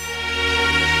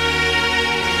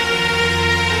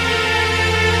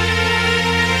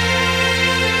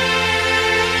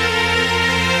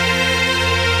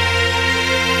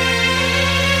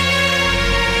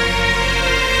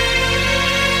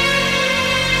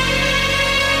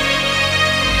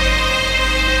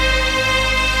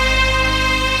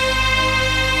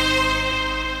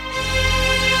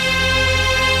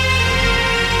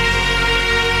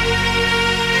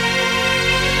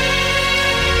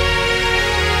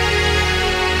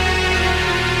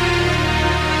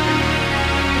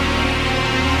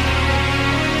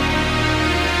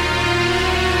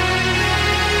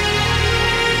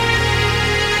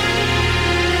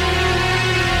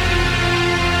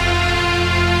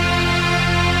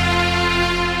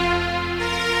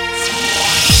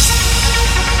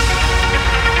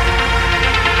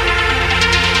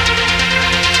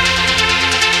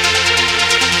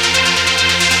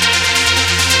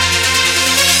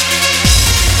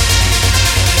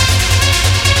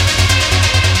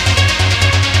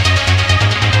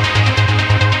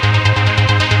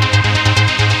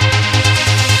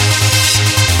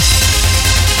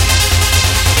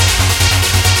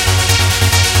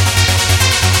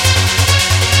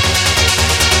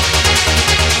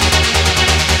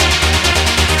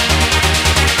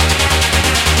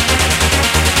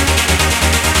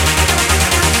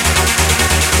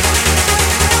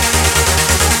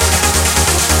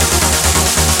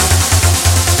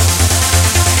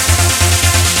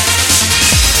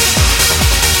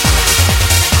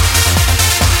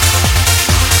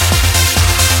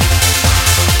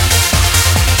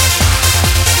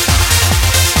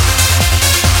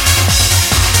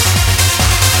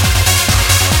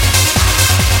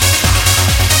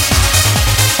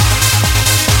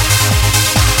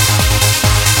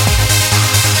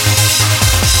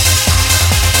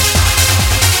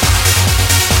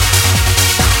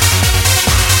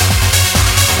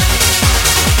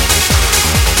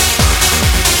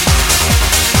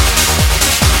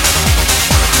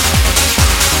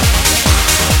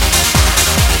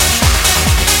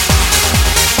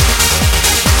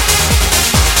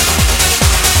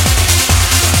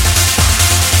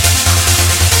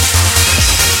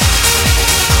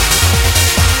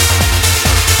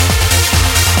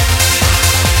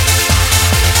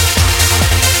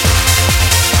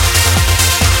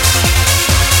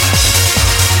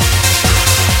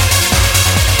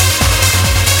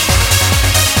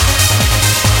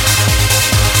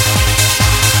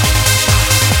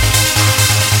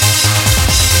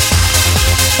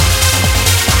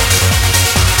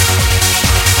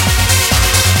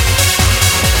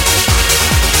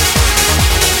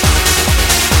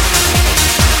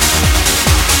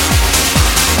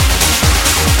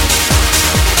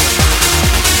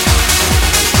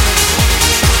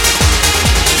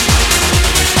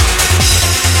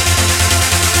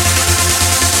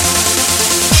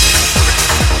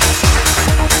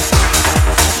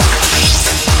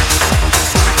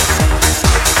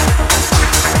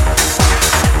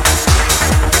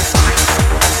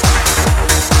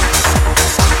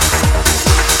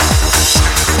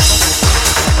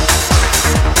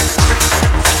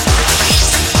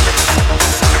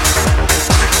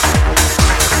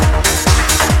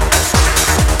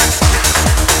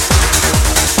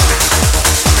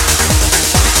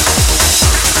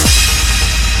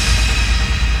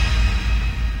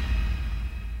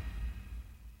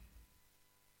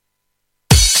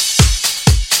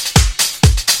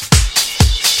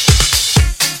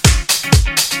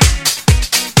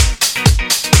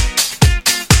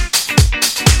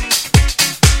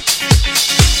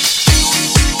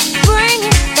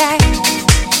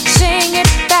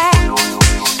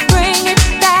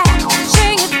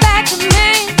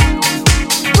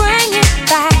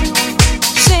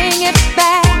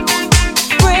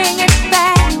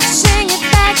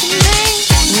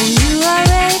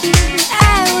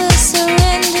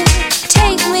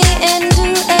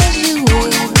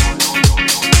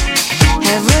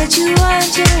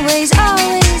 your way's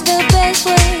always the best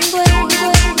way.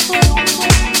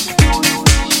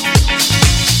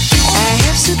 I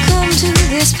have succumbed to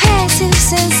this passive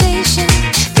sensation,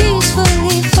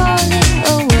 peacefully falling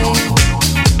away.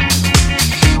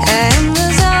 I am the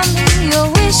zombie, your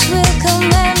wish will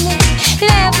command me.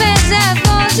 Laugh as I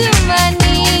fall to my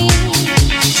knees.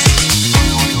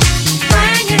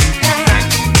 Bring it back,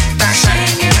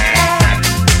 bring it back,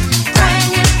 bring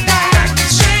it back,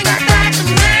 bring it back to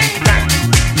me.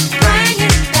 Bring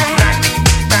it back,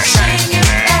 bring it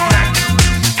back,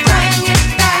 bring it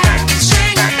back,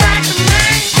 bring it back to me.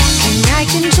 Can I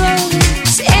control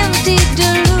this empty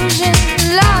delusion,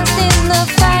 lost in the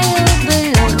fire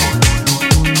below?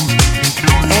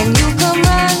 And you come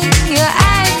running, your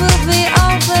eyes will be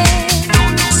open.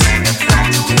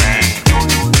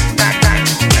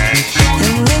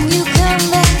 And when you come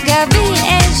back, I'll be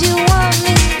as you want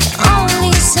me,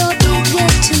 only so eager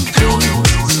to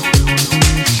please.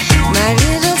 My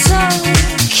little song will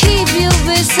keep you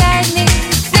beside me,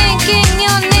 thinking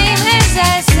your name as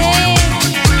I sing.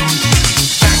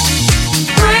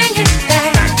 Bring it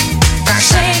back,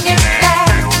 bring it back,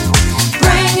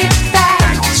 bring it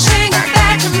back, bring it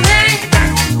back to me.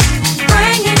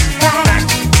 Bring it back,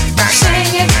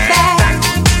 bring it back,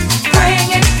 bring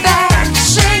it back,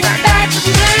 bring it back to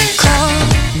me.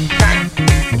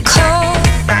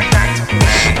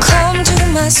 Come to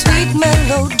my sweet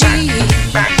melody.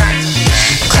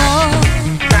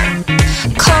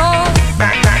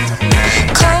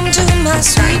 Come to my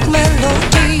sweet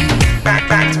melody.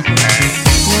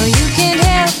 No, you can't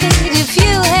help it if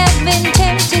you have been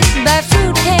tempted by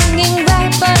fruit hanging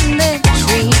ripe on the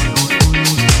tree.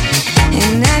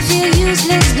 And I feel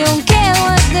useless, don't care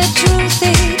what the truth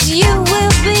is. You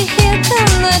will be here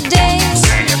come the day.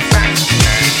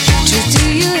 Truth, do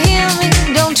you hear me?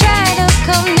 Don't try to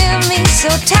come near me. So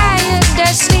tired,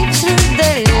 I sleep through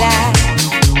the light.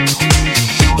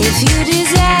 If you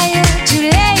desire to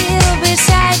lay here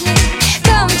beside me,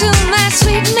 come to my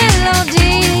sweet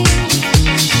melody.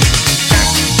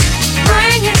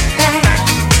 Bring it back,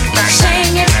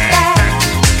 bring it back,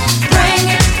 bring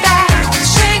it back,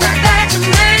 bring it back to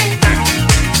me.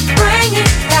 Bring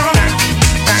it back,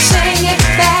 bring it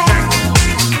back,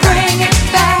 bring it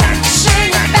back, bring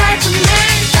it back to me.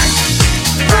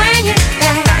 Bring it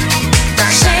back,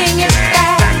 bring it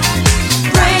back,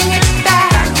 bring it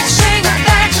back, bring it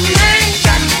back to me.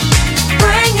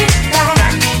 Bring it back,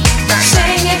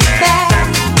 bring it back,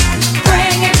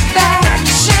 bring it back,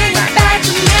 bring it back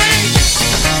to me.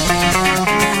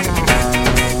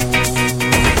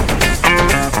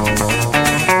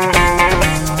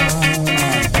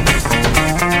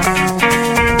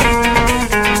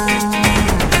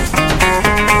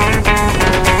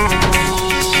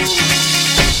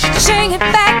 Bring it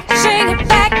back, bring it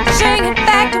back, bring it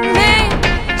back to me.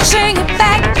 Bring it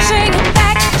back, bring it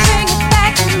back, bring it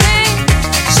back to me.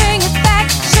 Bring it back,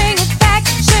 bring it back,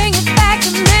 bring it back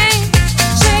to me.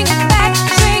 Bring it back,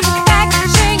 bring it back,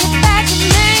 bring it back to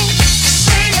me.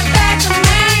 Bring it back to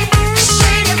me,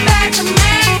 bring it back to me.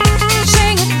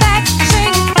 Bring it back,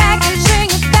 bring it back, bring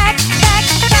it back, back,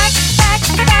 back,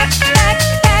 back, back,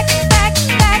 back, back, back, back,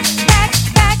 back, back,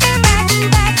 back, back.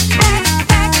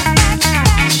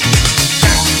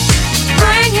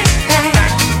 Bring it back,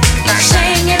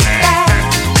 bring it back,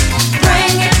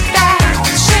 bring it back,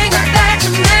 bring it back to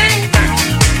me.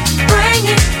 Bring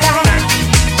it back,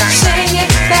 bring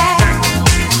it back,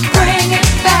 bring it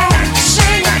back,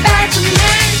 bring it back to me.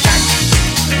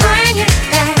 Bring it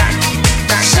back,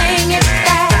 bring it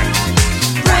back,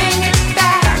 bring it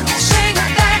back, bring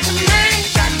it back to me.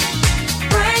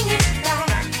 Bring it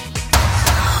back.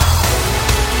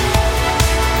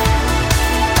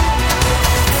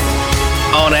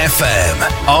 On FM,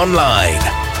 online,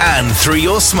 and through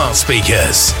your smart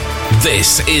speakers.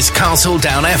 This is Castle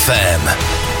Down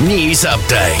FM News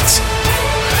Update.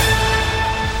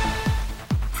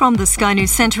 From the Sky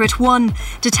News Centre at 1,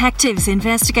 detectives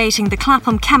investigating the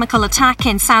Clapham chemical attack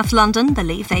in South London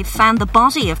believe they've found the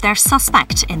body of their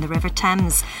suspect in the River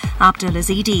Thames. Abdul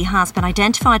Azidi has been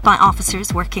identified by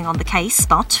officers working on the case,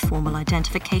 but formal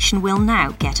identification will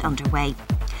now get underway.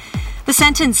 The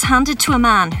sentence handed to a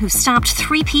man who stabbed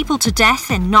 3 people to death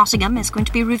in Nottingham is going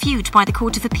to be reviewed by the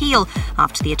Court of Appeal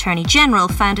after the Attorney-General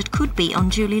found it could be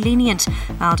unduly lenient.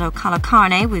 Aldo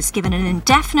Calacarne was given an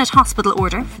indefinite hospital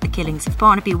order for the killings of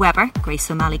Barnaby Webber,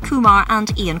 Grace O'Malley Kumar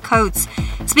and Ian Coates.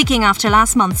 Speaking after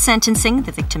last month's sentencing,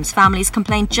 the victims' families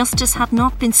complained justice had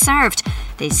not been served.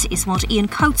 This is what Ian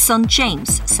Coates' son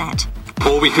James said.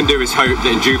 All we can do is hope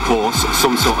that in due course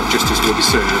some sort of justice will be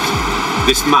served.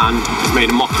 This man has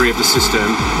made a mockery of the system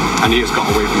and he has got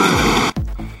away with murder.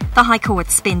 The High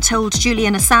Court's been told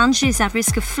Julian Assange is at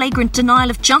risk of flagrant denial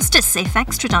of justice if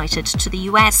extradited to the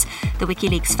US. The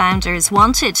WikiLeaks founder is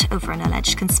wanted over an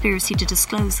alleged conspiracy to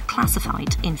disclose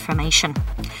classified information.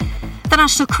 The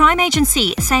National Crime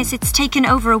Agency says it's taken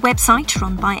over a website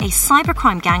run by a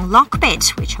cybercrime gang,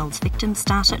 Lockbit, which holds victims'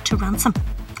 data to ransom.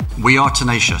 We are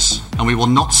tenacious, and we will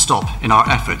not stop in our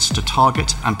efforts to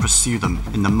target and pursue them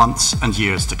in the months and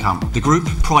years to come. The group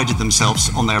prided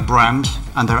themselves on their brand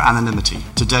and their anonymity.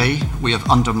 Today, we have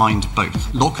undermined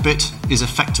both. Lockbit is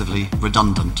effectively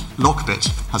redundant. Lockbit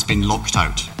has been locked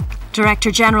out.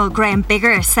 Director General Graham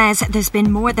Bigger says there's been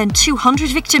more than 200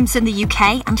 victims in the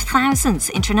UK and thousands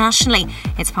internationally.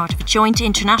 It's part of a joint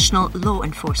international law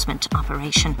enforcement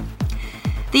operation.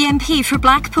 The MP for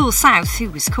Blackpool South, who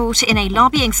was caught in a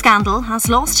lobbying scandal, has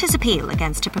lost his appeal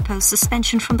against a proposed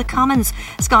suspension from the Commons.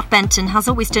 Scott Benton has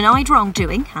always denied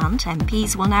wrongdoing, and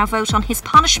MPs will now vote on his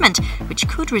punishment, which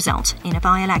could result in a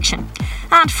by-election.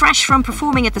 And fresh from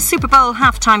performing at the Super Bowl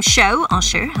halftime show,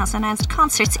 Usher has announced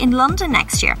concerts in London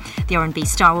next year. The R&B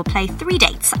star will play 3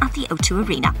 dates at the O2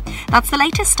 Arena. That's the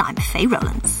latest. I'm Faye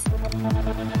Rowlands.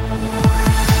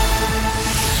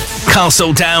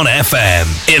 Castledown FM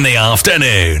in the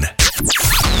afternoon.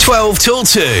 12 till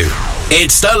 2.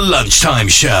 It's the Lunchtime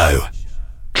Show.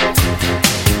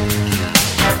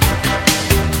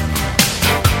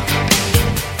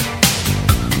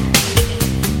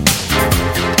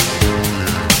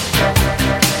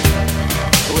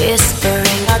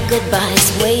 Whispering our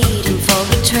goodbyes, waiting for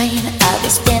a train. I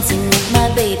was dancing with my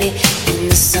baby in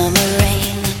the summer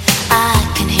rain. I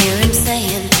can hear him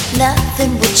saying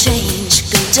nothing will change.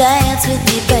 Go dance with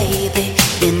me, baby,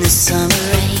 in the summer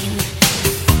rain.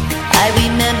 I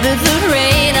remember the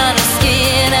rain on his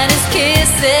skin and his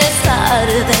kisses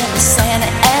harder than the sand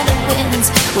and the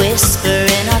winds.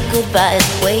 Whispering our goodbyes,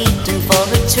 waiting for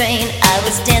a train. I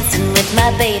was dancing with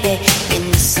my baby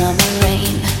in the summer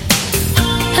rain.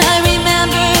 I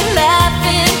remember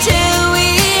laughing till we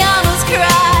almost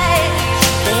cried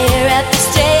there at the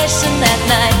station that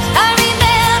night. I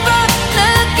remember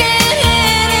looking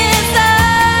in his eyes.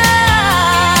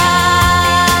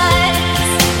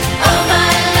 Oh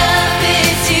my love,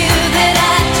 it's you that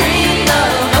I dream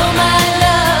of. Oh my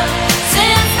love,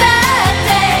 since that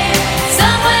day,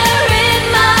 somewhere in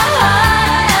my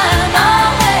heart I'm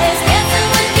always dancing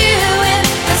with you in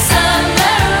the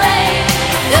summer rain.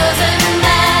 Doesn't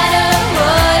matter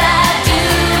what I do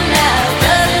now,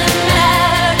 doesn't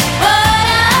matter what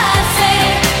I say.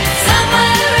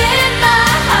 Somewhere in my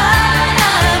heart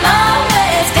I'm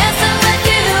always dancing with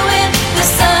you in the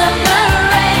summer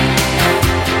rain.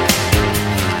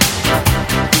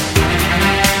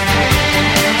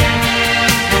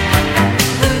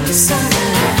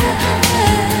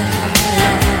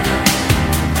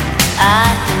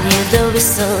 I can hear the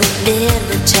whistle,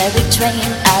 military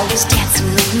train. I was dancing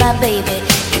with my baby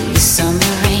in the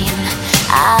summer rain.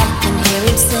 I can hear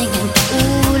him singing,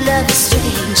 ooh, love is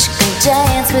strange. Go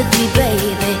dance with me,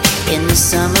 baby, in the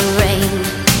summer rain.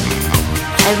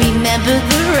 I remember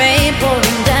the rain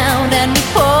pouring down and we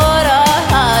poured our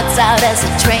hearts out as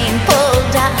the train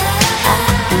pulled out. I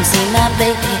can see my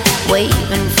baby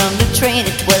waving from the train.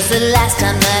 It was the last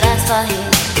time that I saw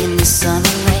him in the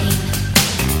summer rain.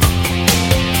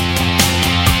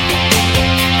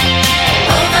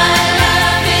 Oh my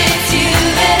love, it's you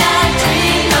that I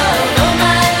dream of. Oh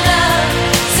my love,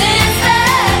 since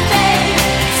that day,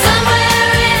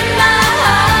 somewhere in my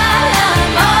heart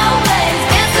I'm always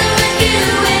dancing with you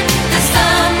in the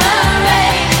summer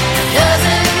rain.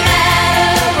 Doesn't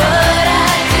matter what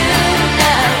I do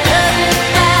now, doesn't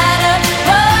matter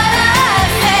what I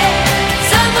say.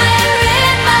 Somewhere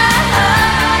in my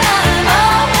heart I'm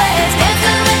always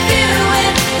dancing with you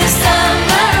in the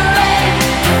summer rain.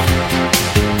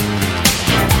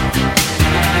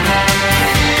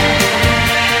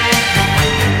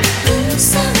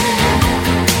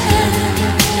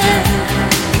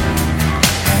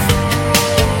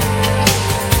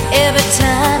 Every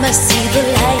time I see the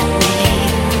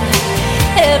lightning,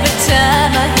 every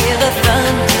time I hear the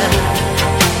thunder,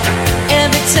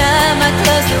 every time I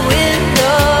close the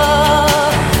window,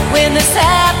 when this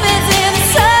happens in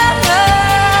summer,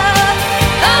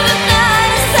 oh, the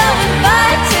night is so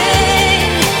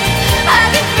inviting. I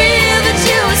can feel that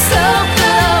you are so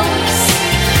close.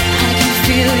 I can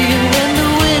feel you when the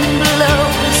wind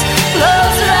blows,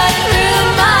 blows right through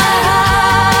my heart.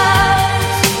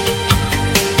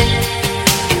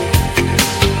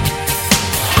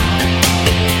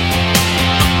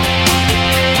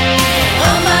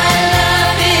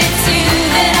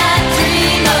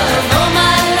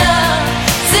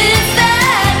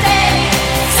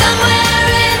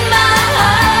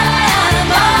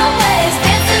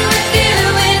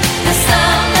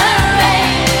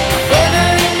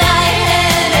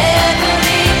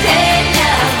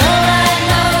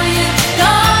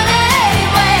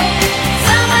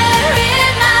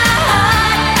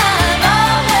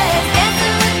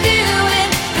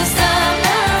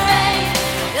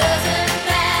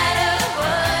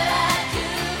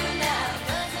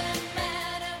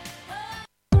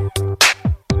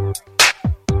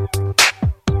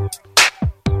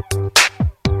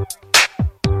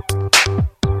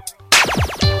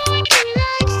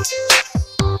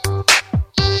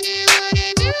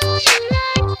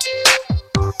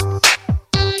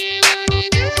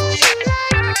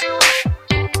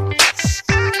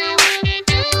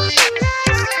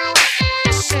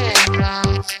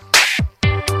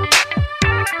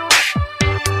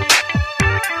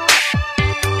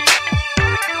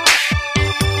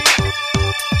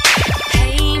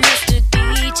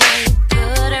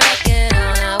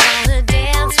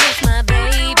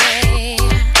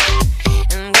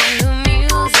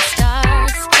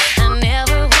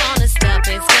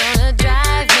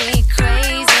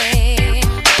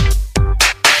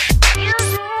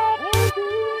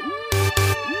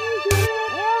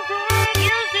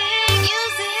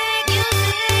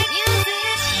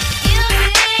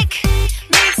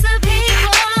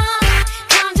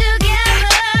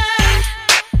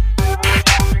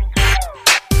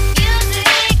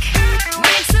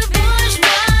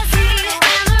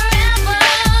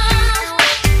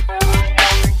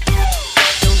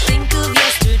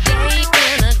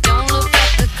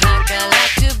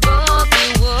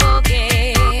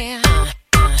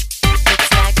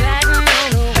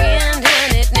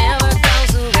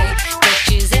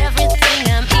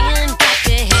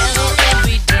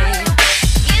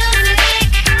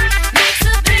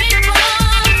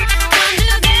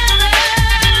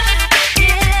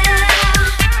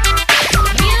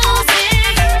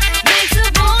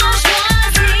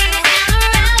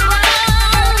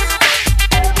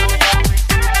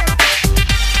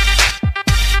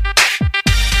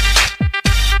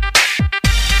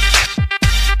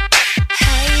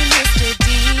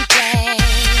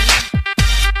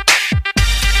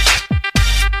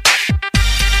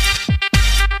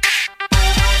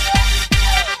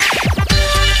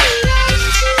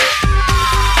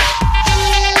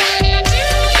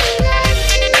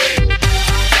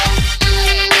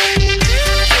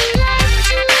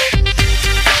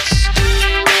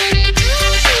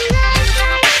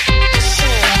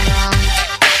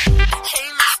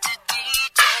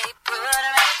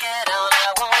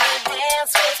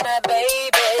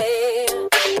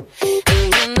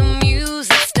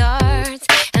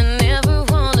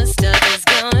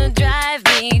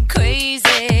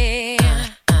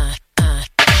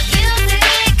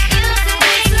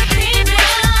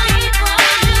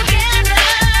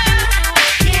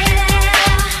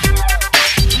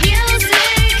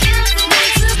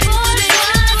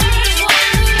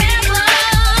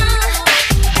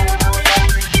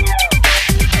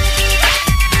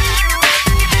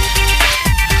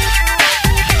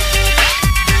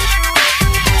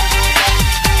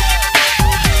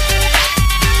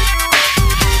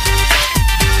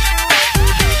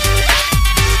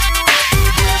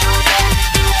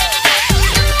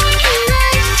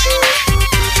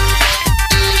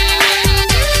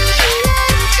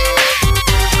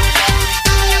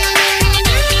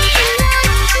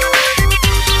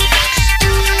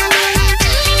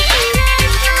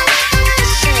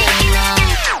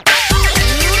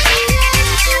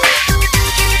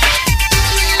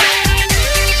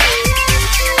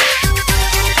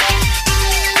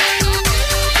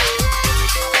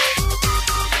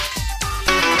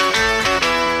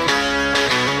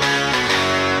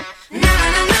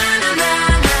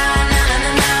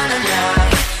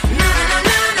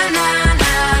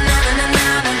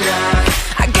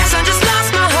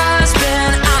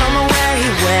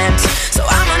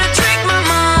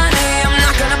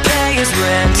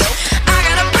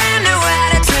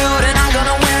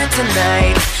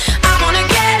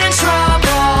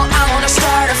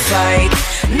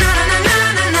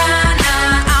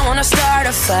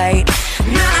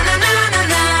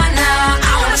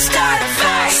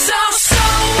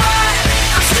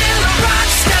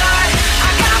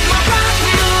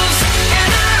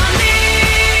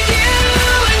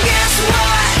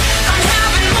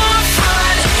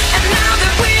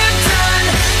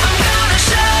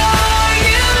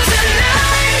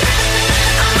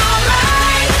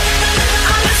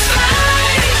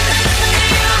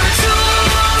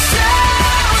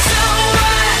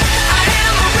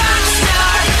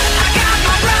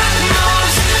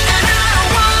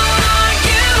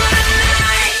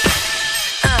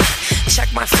 check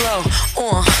my flow.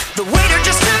 The waiter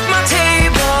just took my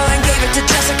table and gave it to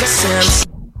Jessica Sims.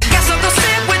 Guess I'll go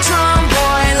sit with Drum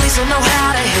Boy, at least I'll know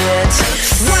how to hit.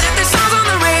 What if this song's on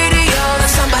the radio,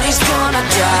 then somebody's gonna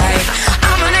die?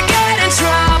 I'm gonna get in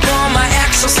trouble, my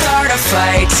ex will start a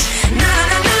fight. Na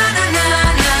na na na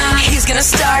na na, he's gonna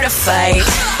start a fight.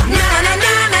 Na na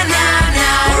na na na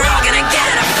na, we're all gonna get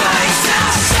in a fight.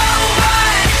 So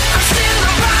what? I'm still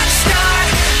a rock star.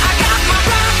 I got my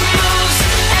rock moves,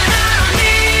 and I don't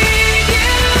need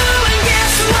you. And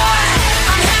guess what?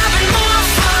 I'm having more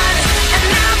fun. And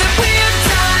now that we're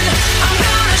done, I'm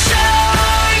gonna show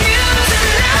you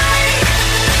tonight.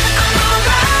 I'm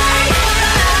alright,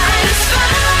 it's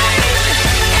fine.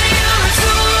 And you're a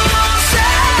tool,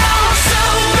 so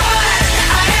what?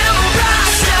 I am a rock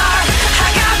star. I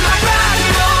got my rock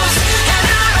moves, and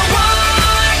I don't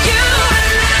want you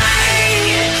tonight.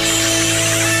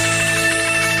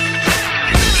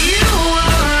 You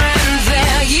weren't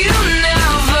there, you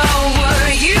never were.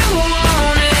 You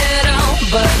want it all,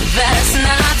 but that's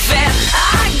not fair.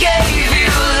 I gave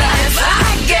you life,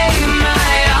 I gave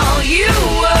my all. You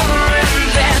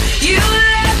weren't there, you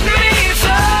let me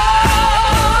fall.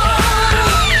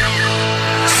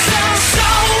 So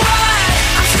what?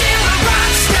 I'm still a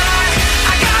rock star.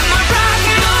 I got my rock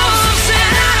moves,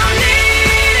 and I don't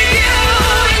need you.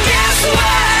 And guess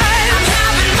what? I'm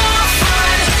having more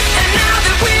fun. And now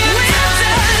that we're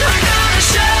done, I'm gonna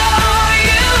show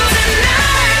you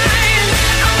tonight.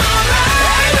 I'm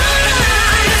alright,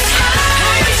 it's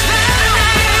fine, it's fine.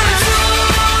 I'm a tool,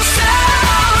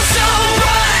 so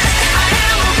what? I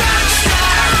am a rock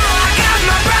star. I got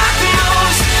my rock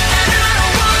moves, and I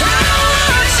don't want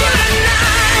you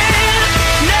tonight.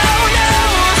 No, no,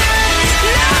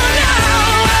 no, no.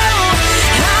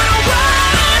 I don't want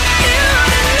you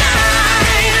tonight.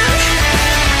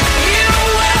 You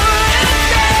weren't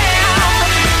there. I'm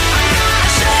gonna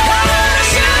show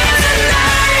you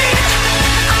tonight.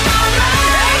 I'm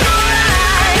alright,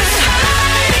 it's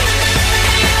fine.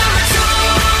 You're a tool,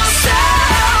 so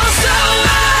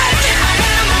what? I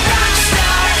am a rock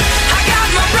star. I got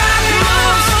my rock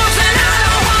moves, and I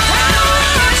don't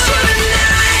want you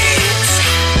tonight.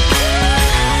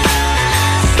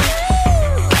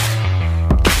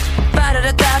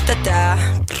 Ba-da-da-da-da-da.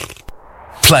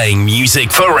 Playing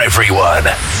music for everyone,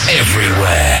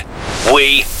 everywhere.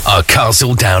 We are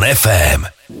Castle Down FM.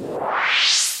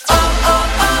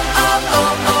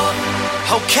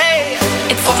 Okay.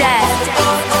 It's Dead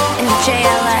and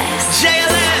JLS.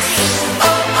 JLS.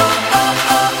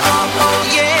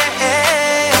 Yeah.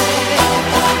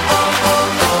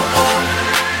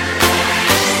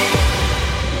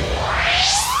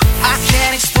 I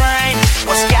can't explain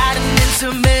what's gotten into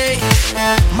me.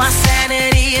 My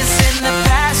sanity is in the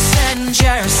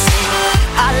passenger seat.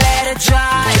 I let her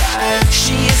drive.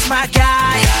 She is my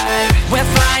guide. We're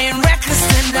flying reckless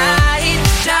tonight.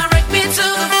 Direct me to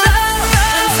the floor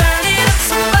and turn it up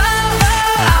some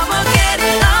more. I'ma get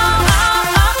it on.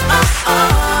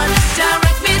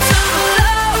 Direct me to the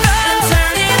floor and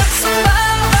turn it up some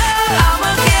more.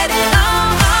 I'ma get it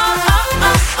on.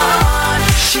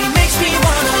 She makes me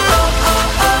wanna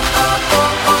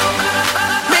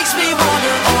makes me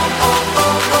wanna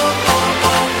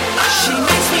she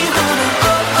makes me wanna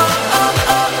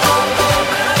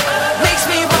makes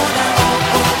me wanna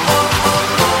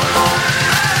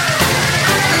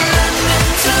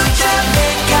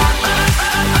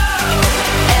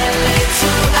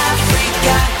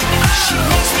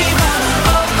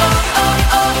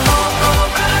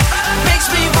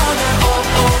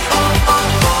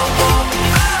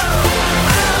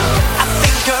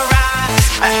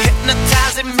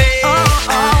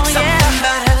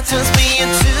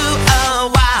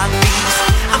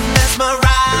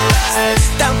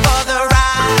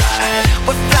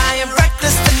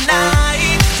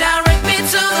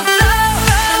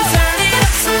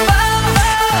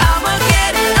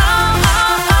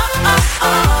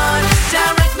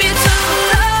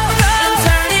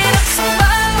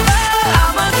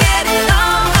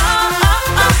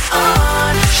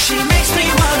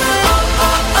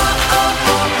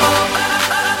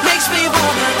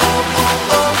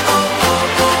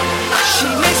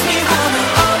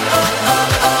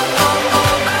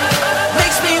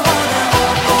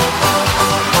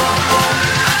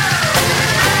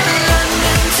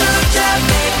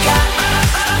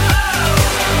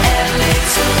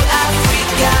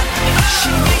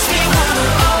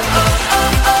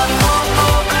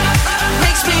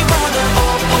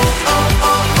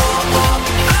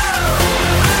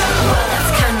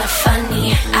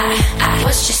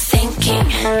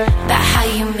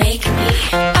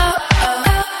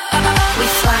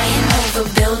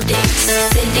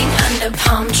Sitting under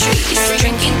palm trees,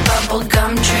 drinking bubble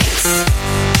gum drinks.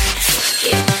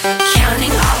 Counting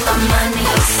all our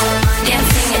monies,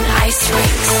 dancing in ice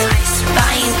rinks,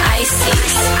 buying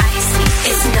ices.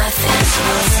 It's nothing.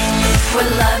 We're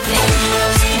loving,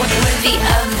 we're worthy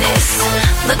of this.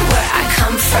 Look where I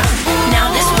come from.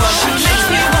 Now this world makes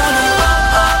me wanna.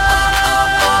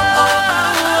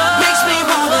 Makes me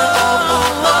wanna.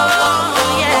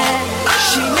 Yeah.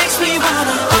 She makes me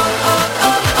wanna.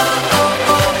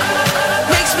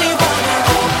 Makes me wanna.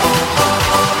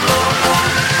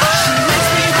 She makes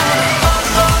me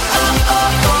wanna.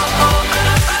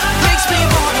 Makes me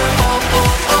wanna.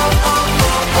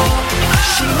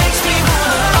 She makes me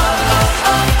wanna.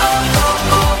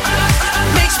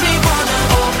 Makes me wanna.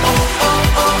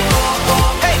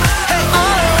 Hey, hey,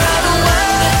 all around the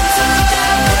world.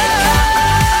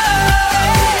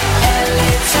 LA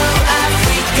to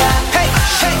Africa. Hey,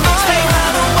 hey, makes me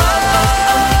wanna.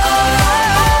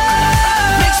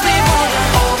 Makes me wanna.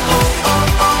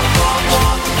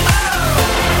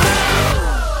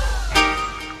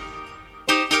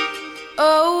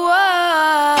 Oh,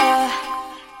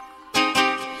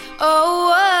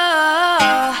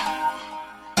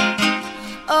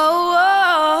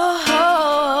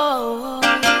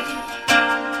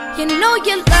 you know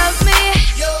you love me,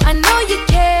 I know you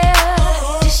care.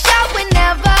 Just shout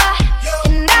whenever,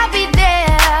 and I'll be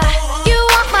there. You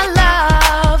want my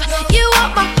love, you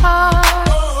want my heart,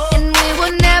 and we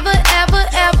will never, ever,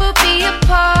 ever be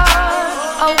apart.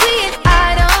 Are we an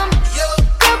item?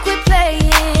 Girl, quit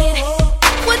playing.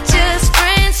 We're just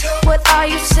friends, what are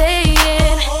you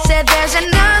saying? Said there's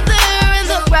another and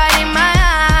look right in my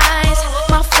eyes.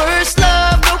 My first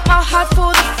love broke my heart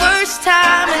for the first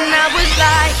time, and I was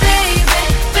like, baby,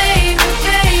 baby,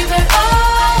 baby,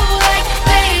 oh, like,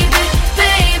 baby,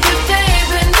 baby,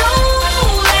 baby, no,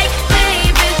 like,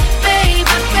 baby,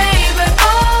 baby, baby,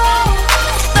 oh,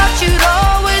 thought you'd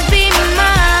always be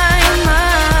mine,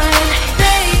 mine,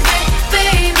 baby,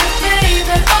 baby,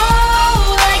 baby,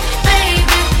 oh, like,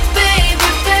 baby, baby,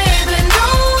 baby, no,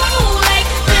 like,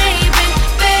 baby,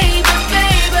 baby,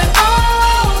 baby,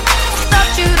 oh,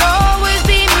 thought you'd always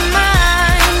be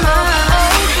mine,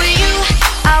 mine. For you,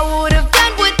 I would have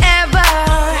done whatever,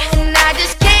 and I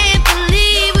just can't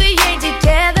believe we ain't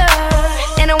together.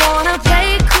 And I wanna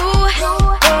play it cool,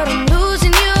 but I'm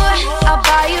losing you. I'll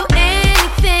buy you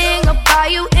anything, I'll buy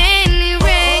you any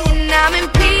ring, and I'm in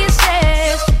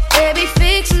pieces. Baby,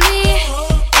 fix me,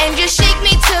 and just shake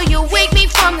me till you wake me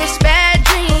from this bad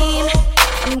dream.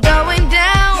 I'm going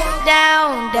down,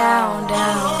 down, down,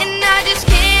 down, and I just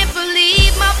can't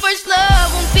believe my first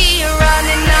love won't be around.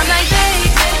 And I'm like, baby,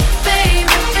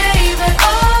 baby, baby,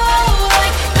 oh,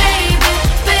 like, baby,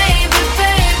 baby,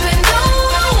 baby, no,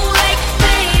 like,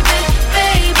 baby,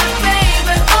 baby,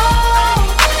 baby, oh,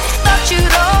 thought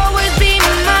you'd always be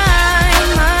mine,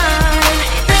 mine,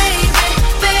 baby,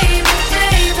 baby,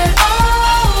 baby,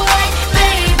 oh, like,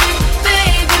 baby,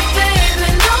 baby, baby,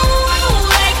 no,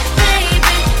 like,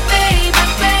 baby, baby,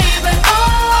 baby,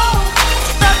 oh,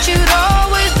 thought you'd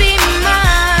always be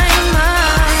mine,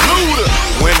 mine. Luda.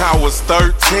 When I was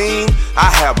 13, I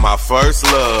had my first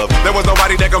love. There was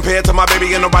nobody that compared to my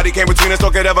baby, and nobody came between us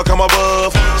or could ever come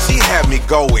above. She had me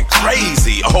going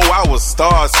crazy. Oh, I was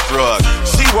starstruck.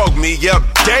 She woke me up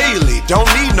daily. Don't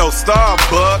need no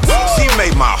Starbucks. She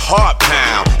made my heart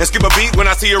pound and skip a beat when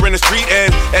I see her in the street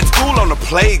and at school on the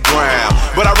playground.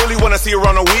 But I really wanna see her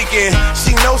on the weekend.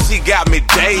 She knows she got me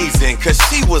dazing, cause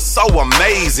she was so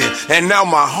amazing. And now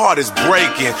my heart is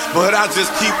breaking, but I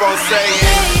just keep on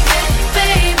saying,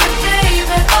 Baby,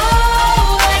 baby,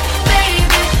 oh, like,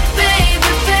 baby,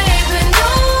 baby, baby,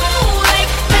 no, like,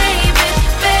 baby,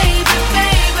 baby,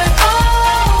 baby,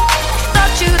 oh,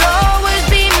 thought you'd always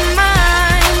be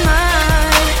mine,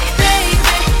 mine, baby,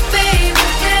 baby,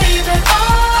 baby,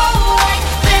 oh, like,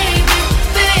 baby,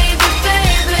 baby,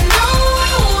 baby, no,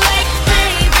 like,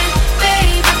 baby,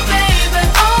 baby, baby,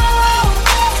 oh,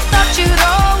 thought you'd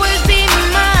always be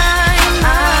mine,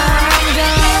 mine.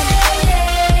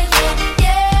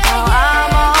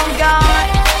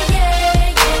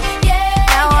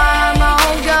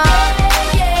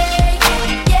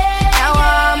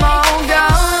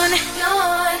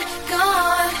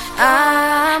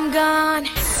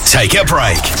 Take a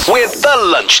break with The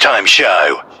Lunchtime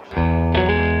Show.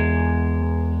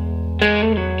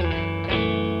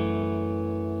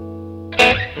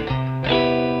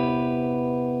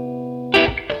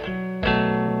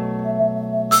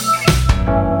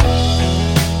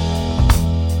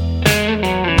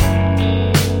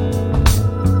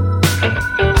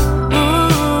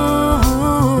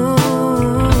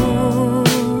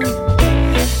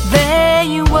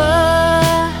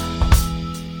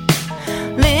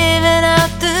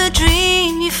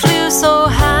 flew so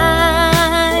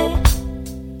high,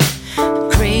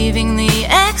 craving the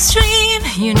extreme.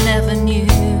 You never knew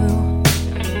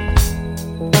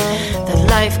that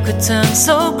life could turn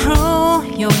so cruel.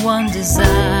 Your one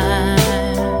desire,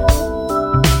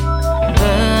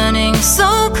 burning so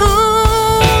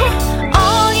cool.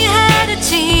 All you had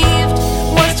achieved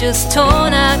was just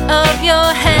torn out of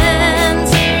your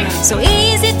hands. So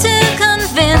easy to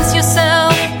convince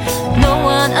yourself no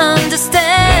one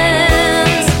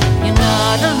understands. You're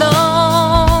not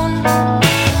alone,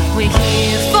 we're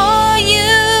here for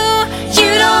you. You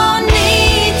don't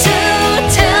need to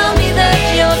tell me that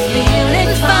you're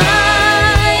feeling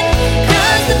fine,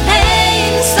 'cause the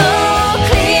pain's so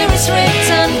clear, it's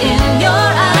written in your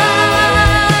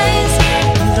eyes.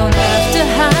 You don't have to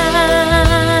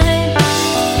hide,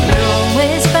 you're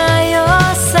always by your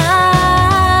side.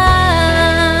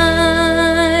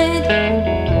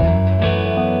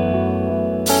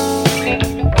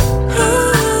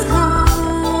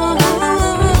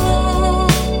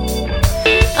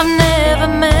 I've never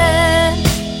met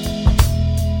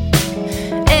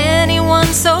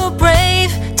anyone so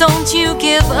brave. Don't you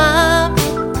give up,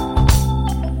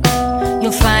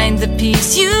 you'll find the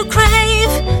peace you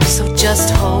crave. So just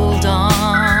hold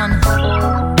on,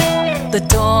 the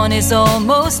dawn is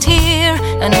almost here.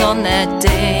 And on that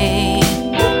day,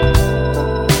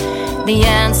 the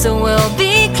answer will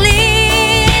be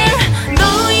clear.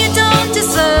 Though you don't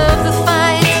deserve the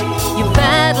fight, you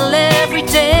battle every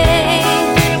day.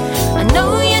 I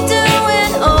know you're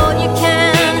doing all you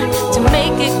can to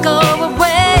make it go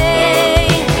away.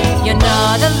 You're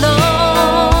not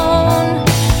alone,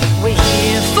 we're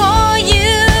here for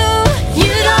you.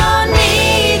 You don't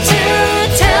need to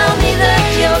tell me that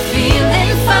you're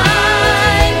feeling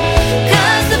fine,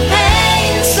 'cause the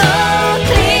pain's so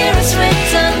clear, it's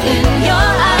written in your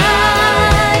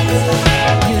eyes.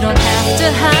 You don't have to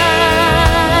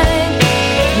hide,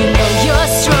 you know you're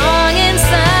strong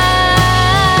inside.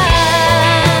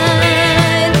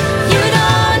 You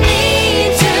don't need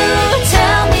to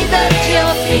tell me that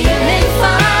you're feeling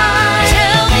fine.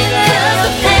 Tell me that 'cause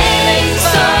the pain's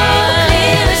so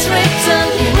clear, it's written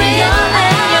in your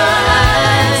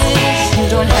eyes. You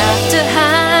don't have to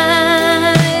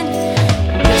hide,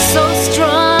 you're so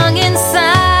strong inside.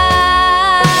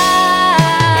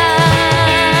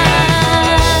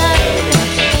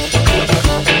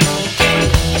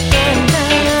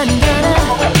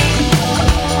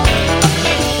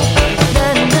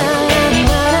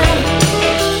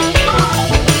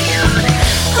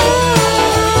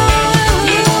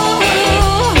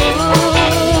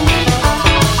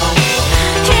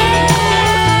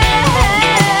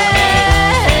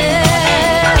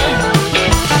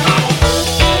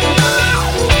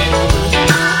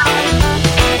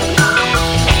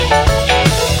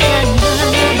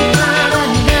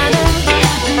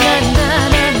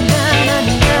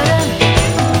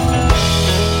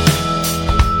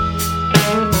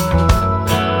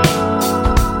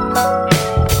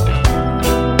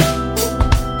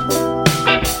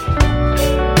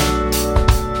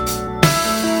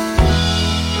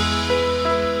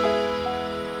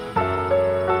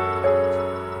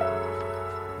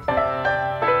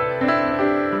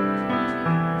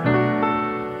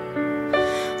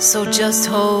 So just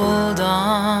hold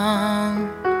on,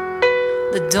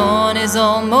 the dawn is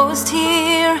almost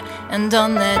here. And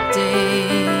on that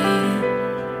day,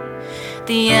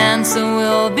 the answer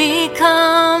will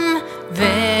become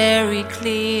very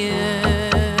clear.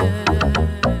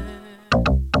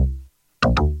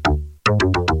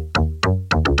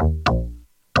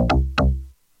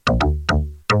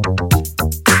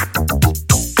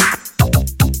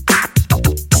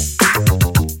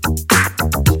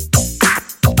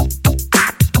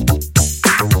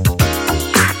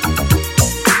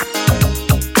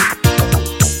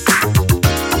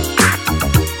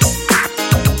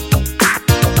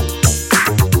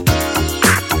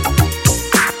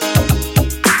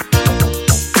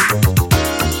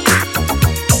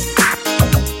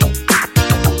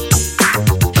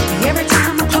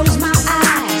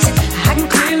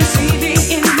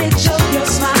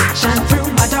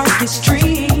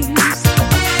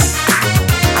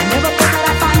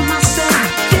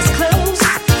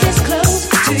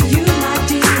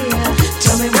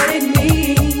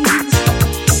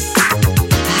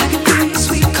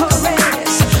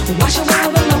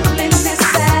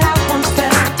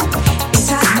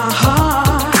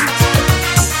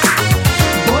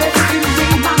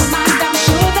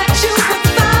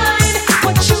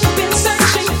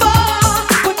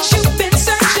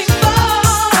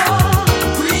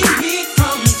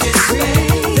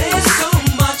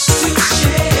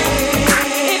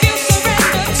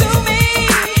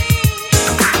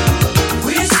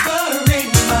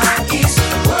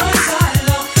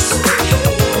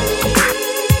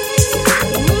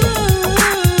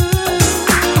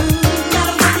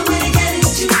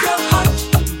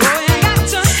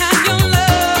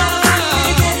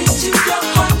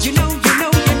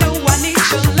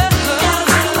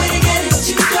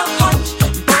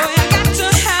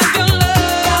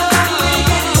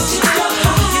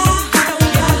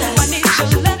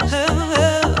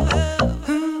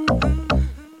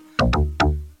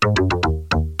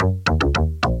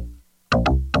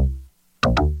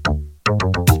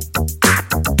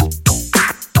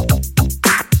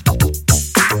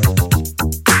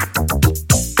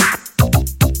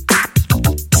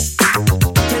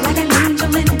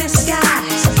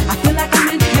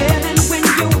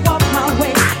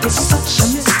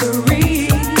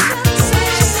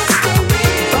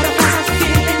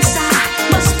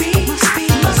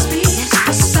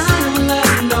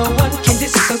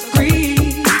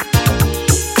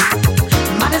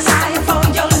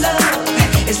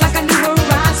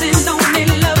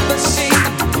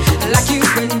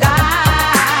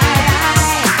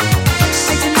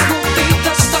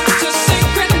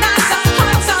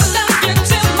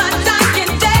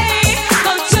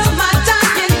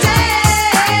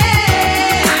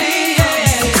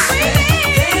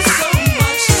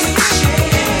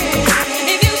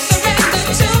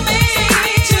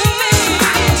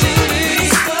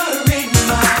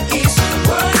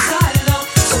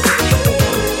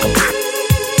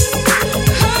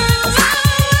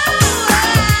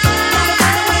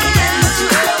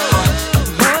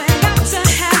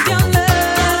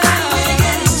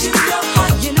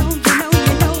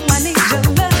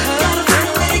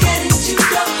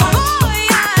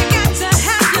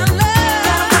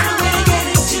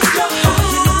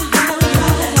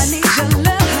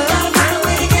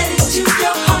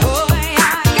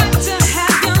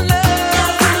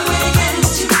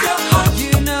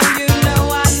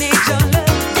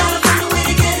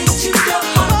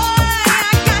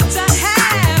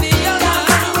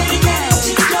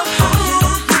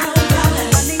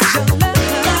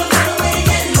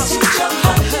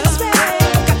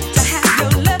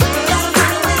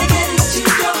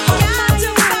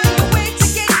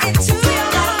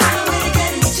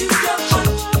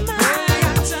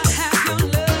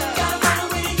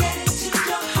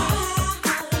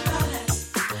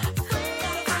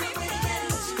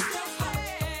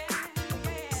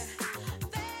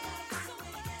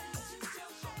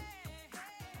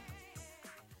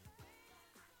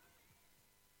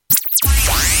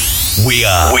 We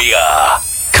are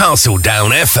Castle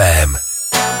Down FM.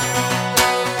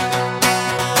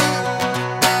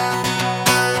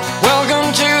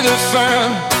 Welcome to the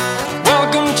firm.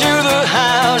 Welcome to the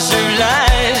house of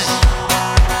lies.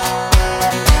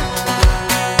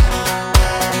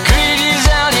 Greed is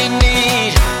all you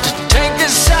need to take the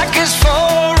suckers for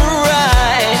a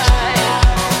ride.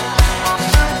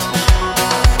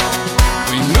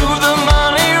 We move the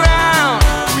money round.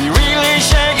 We really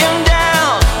shake 'em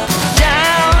down.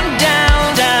 Down,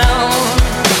 down, down.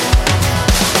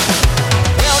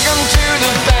 Welcome to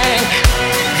the bank.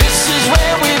 This is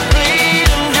where we bleed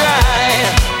and dry.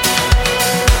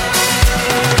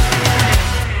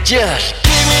 Just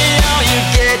give me all you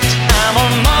get. I'm a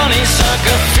money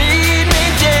sucker. Feed me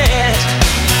dead.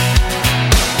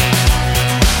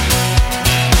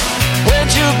 We're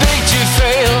too big to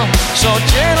fail. So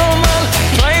gentlemen,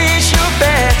 place your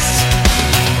bets.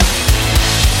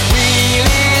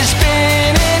 Wheelies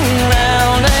spinning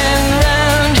round and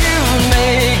round. You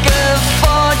make a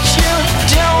fortune.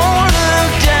 Don't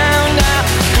look down now.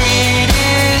 Greed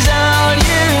is all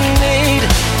you need.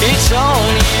 It's all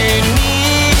you need.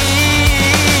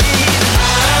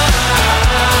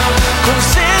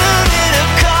 Consider it a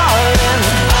calling.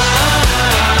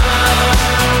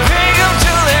 Bring 'em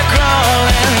till they're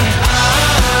crawling.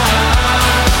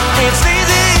 It's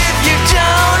easy if you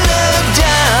don't look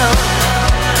down.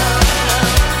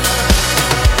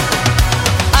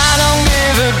 I don't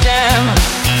give a damn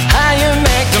how you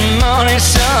make the money,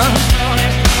 son.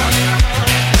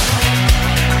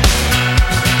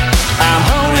 I'm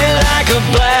hungry like a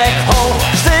black hole.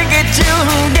 Stick it to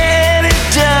and get it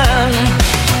done.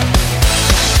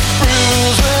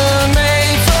 Rules were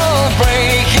made for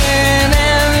breaking,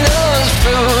 and those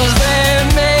fools they're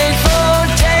made for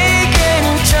taking.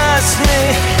 Trust me,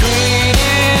 greed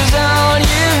is all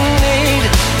you need.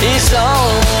 It's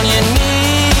all you need.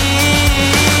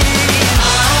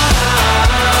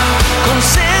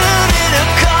 Consider it a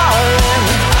calling.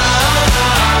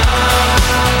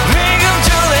 Bring 'em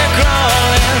till they're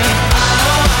crawling.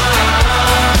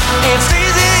 It's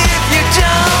easy if you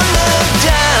don't look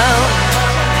down.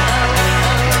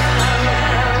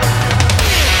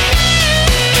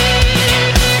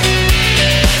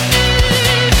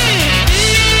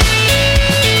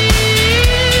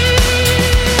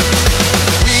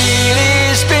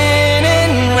 Wheelies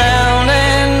spinning round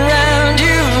and round.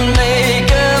 You make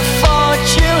a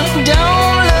fortune.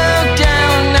 Don't look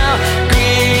down now.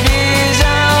 Greed is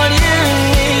all you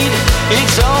need.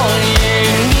 It's all you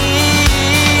need.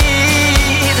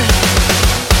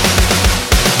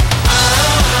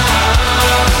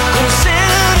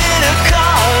 Consider it a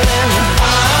calling.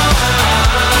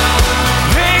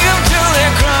 Bring 'em till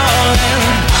they're crawling.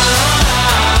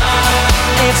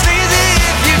 It's easy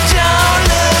if you don't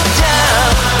look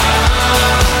down.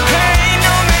 Ain't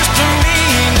no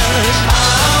misdemeanors.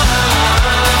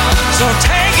 So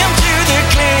take 'em to the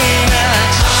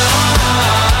cleaners.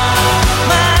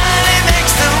 Money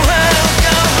makes the world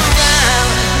go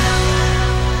round.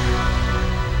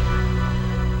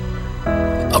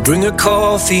 I bring her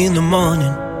coffee in the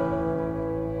morning.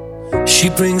 She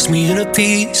brings me inner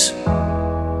peace.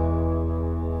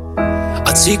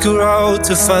 I take her out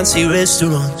to fancy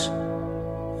restaurants.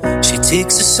 She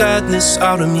takes the sadness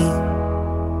out of me.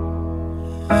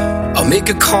 I make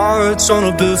her cards on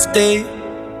her birthday.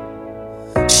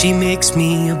 She makes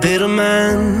me a better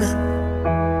man.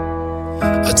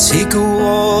 I take her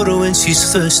water when she's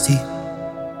thirsty.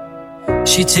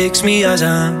 She takes me as I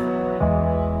am.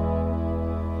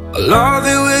 I love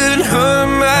it when her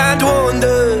mind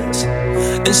wanders,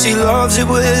 and she loves it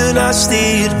when I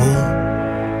stay at home.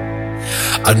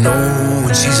 I know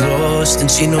when she's lost,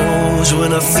 and she knows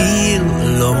when I feel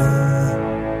alone.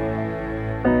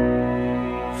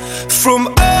 From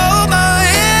all my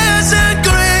airs and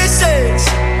graces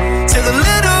to the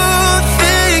little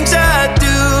things I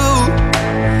do,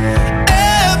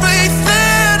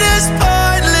 everything is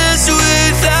pointless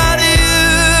without you.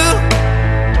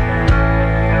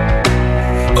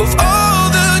 Of all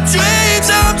the dreams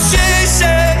I'm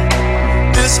chasing,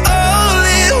 there's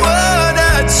only one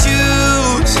I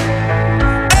choose.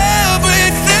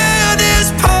 Everything is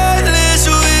pointless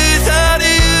without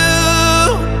you.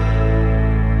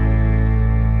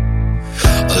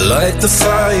 I light the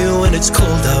fire when it's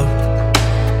cold out,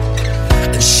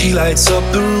 and she lights up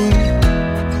the room.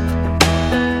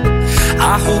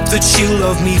 I hope that she'll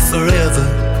love me forever.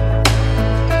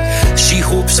 She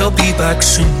hopes I'll be back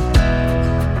soon.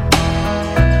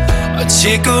 I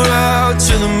take her out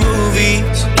to the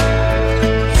movies.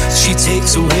 She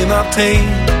takes away my pain.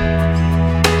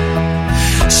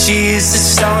 She is the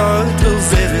start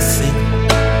of everything.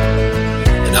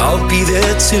 I'll be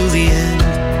there till the end.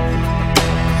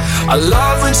 I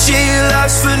love when she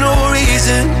laughs for no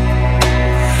reason,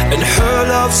 and her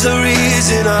love's the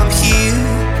reason I'm here.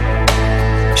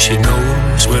 She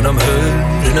knows when I'm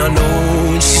hurt, and I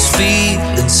know when she's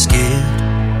feeling scared.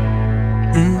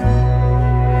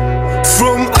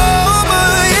 From all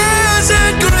my years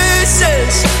and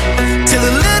graces to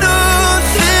the little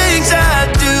things I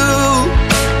do,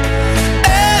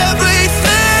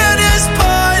 everything is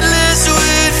pointless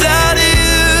without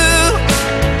you.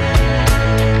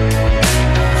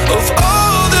 Of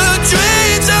all the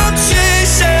dreams I'm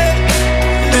chasing,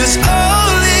 there's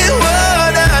only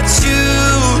one I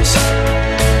choose.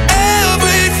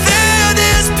 Everything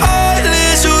is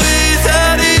pointless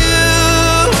without you.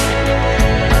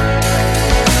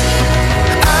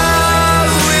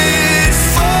 I'll wait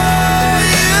for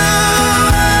you,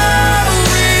 I'll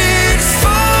wait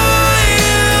for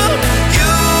you,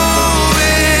 you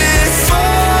wait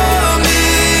for me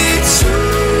too.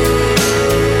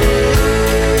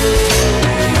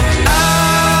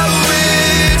 I'll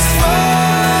wait for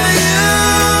you,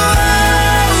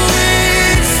 I'll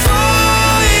wait for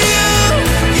you,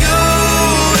 you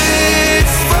wait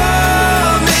for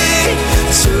me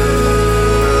too.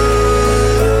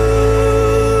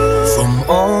 From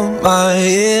all my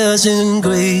airs and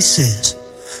graces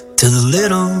to the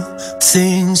little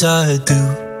things I do,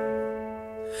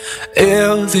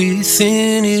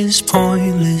 everything is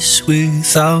pointless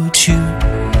without you.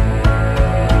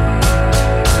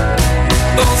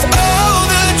 Of all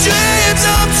the dreams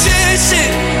I'm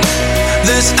chasing,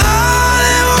 there's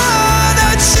only one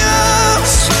I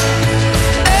choose.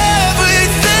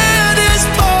 Everything is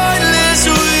pointless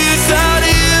without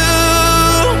you.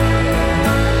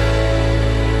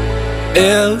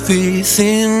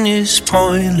 Everything is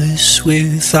pointless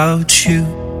without you.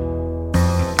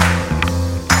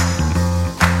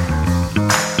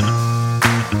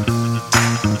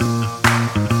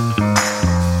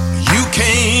 You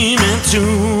came into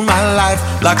my life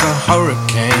like a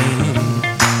hurricane,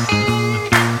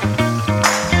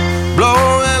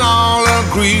 blowing all the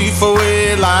grief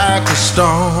away like a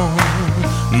storm.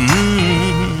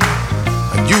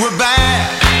 And you were bad,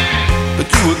 but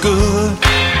you were good.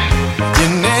 You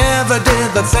never did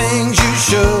the things you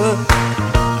should.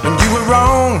 And you were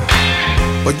wrong,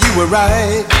 but you were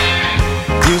right.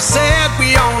 You said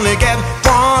we only get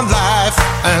one life,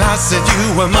 and I said you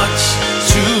were much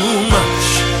too much.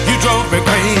 You drove me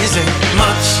crazy,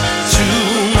 much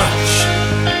too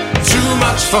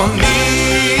much for me.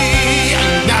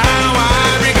 And now I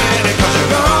regret it, 'cause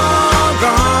you're gone,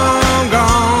 gone,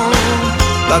 gone,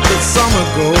 like the summer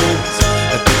goes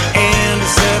at the end of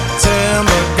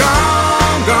September.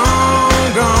 Gone, gone,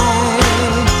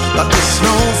 gone, like the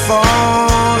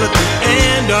snowfall at the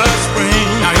end of spring.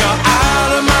 Now you're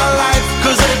out of my life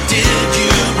 'cause I did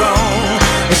you wrong.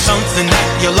 It's something that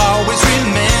you'll always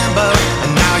remember.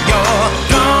 And now you're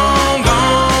gone,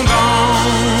 gone,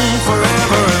 gone,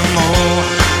 forever and more.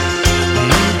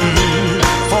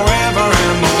 Forever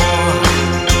and more.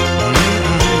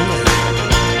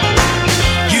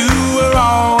 You were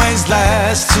always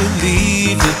last to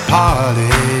leave the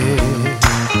party,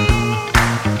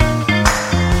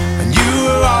 and you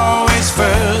were always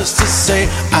first to say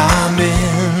I'm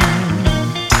in.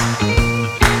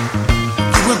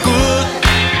 You were good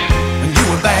and you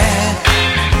were bad.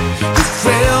 You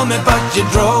thrilled me but you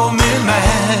drove me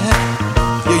mad.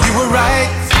 Yeah, you were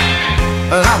right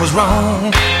and I was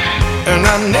wrong, and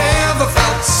I never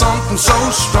felt something so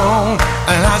strong.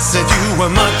 And I said you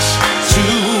were much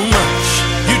too much.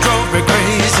 You drove me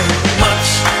crazy, much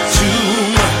too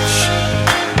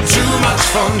much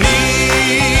for me.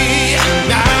 And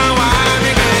now I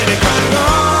regret it, 'cause you're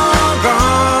gone,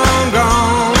 gone,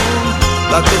 gone,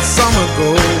 like the summer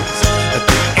goes at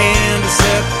the end of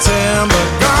September.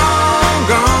 Gone,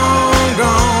 gone,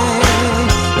 gone,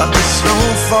 like the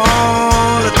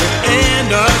snowfall at the end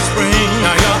of spring.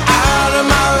 Now you're out of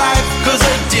my life 'cause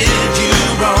I did you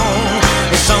wrong.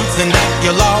 It's something that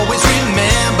you'll always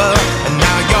remember. And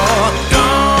now you're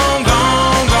gone,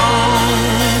 gone,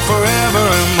 gone, forever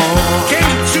and more. Came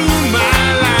into my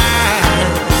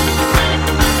life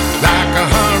like a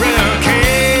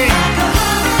hurricane,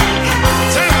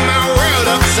 turned my world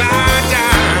upside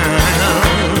down,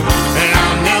 and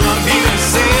I'll never be the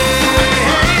same.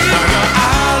 Now you're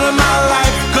out of my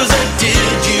life 'cause I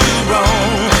did you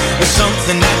wrong. It's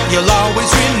something that you'll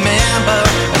always remember.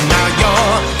 And now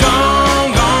you're gone,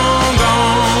 gone,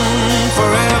 gone,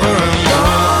 forever and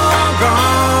gone,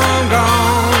 gone,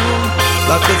 gone,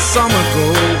 like the summer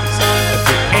goes at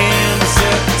the end of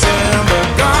September.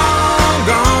 Gone,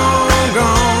 gone,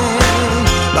 gone,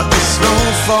 like the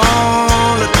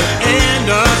snowfall at the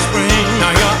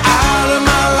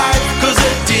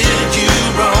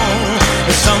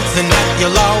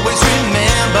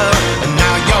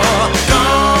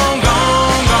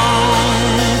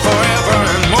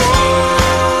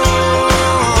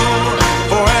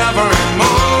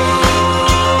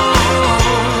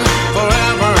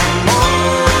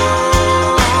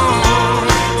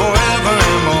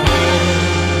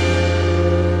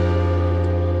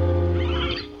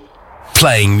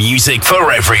Playing music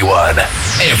for everyone,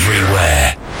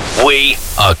 everywhere. We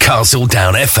are Castle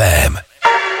Down FM.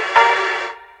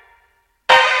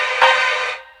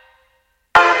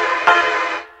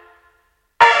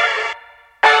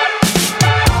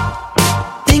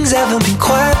 Things haven't been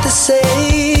quite the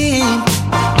same.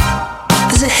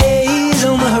 There's a haze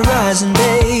on the horizon,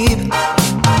 babe.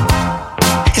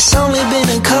 It's only been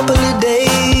a couple of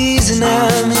days and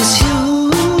I miss you.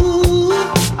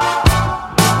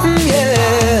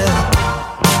 Yeah.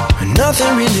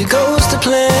 Nothing really goes to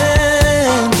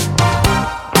plan.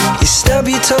 You stub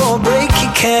your toe or break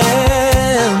your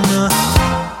can.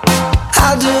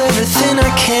 I'll do everything I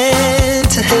can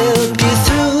to help you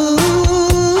through.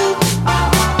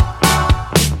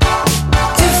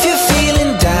 If you're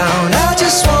feeling down, I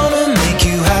just wanna make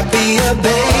you happier,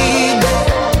 baby.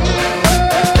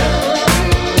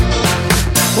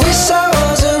 Wish I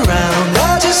was around,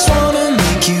 I just wanna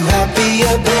make you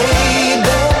happier, baby.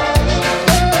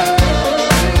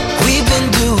 We've been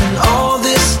doing all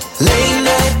this late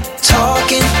night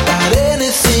talking about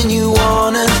anything you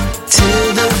wanna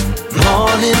till the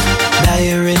morning. Now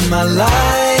you're in my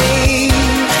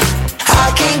life, I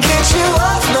can't get you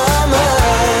off my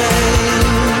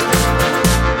mind.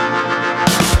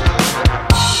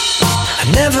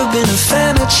 I've never been a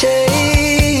fan of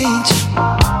change,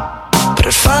 but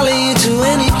I'd follow you to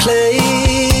any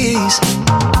place.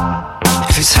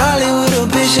 If it's Hollywood or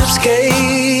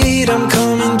Bishopsgate, I'm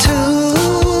coming too.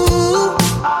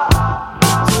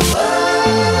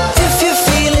 If you're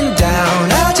feeling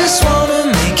down, I just wanna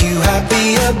make you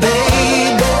happier,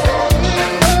 baby.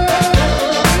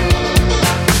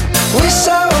 Wish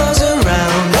I was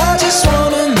around, I just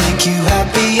wanna make you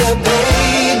happier,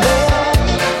 baby.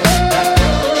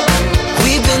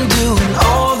 We've been doing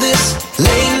all this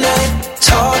late night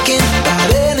talking about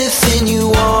anything you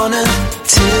wanna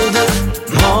till the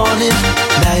morning.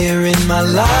 Now you're in my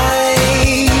life,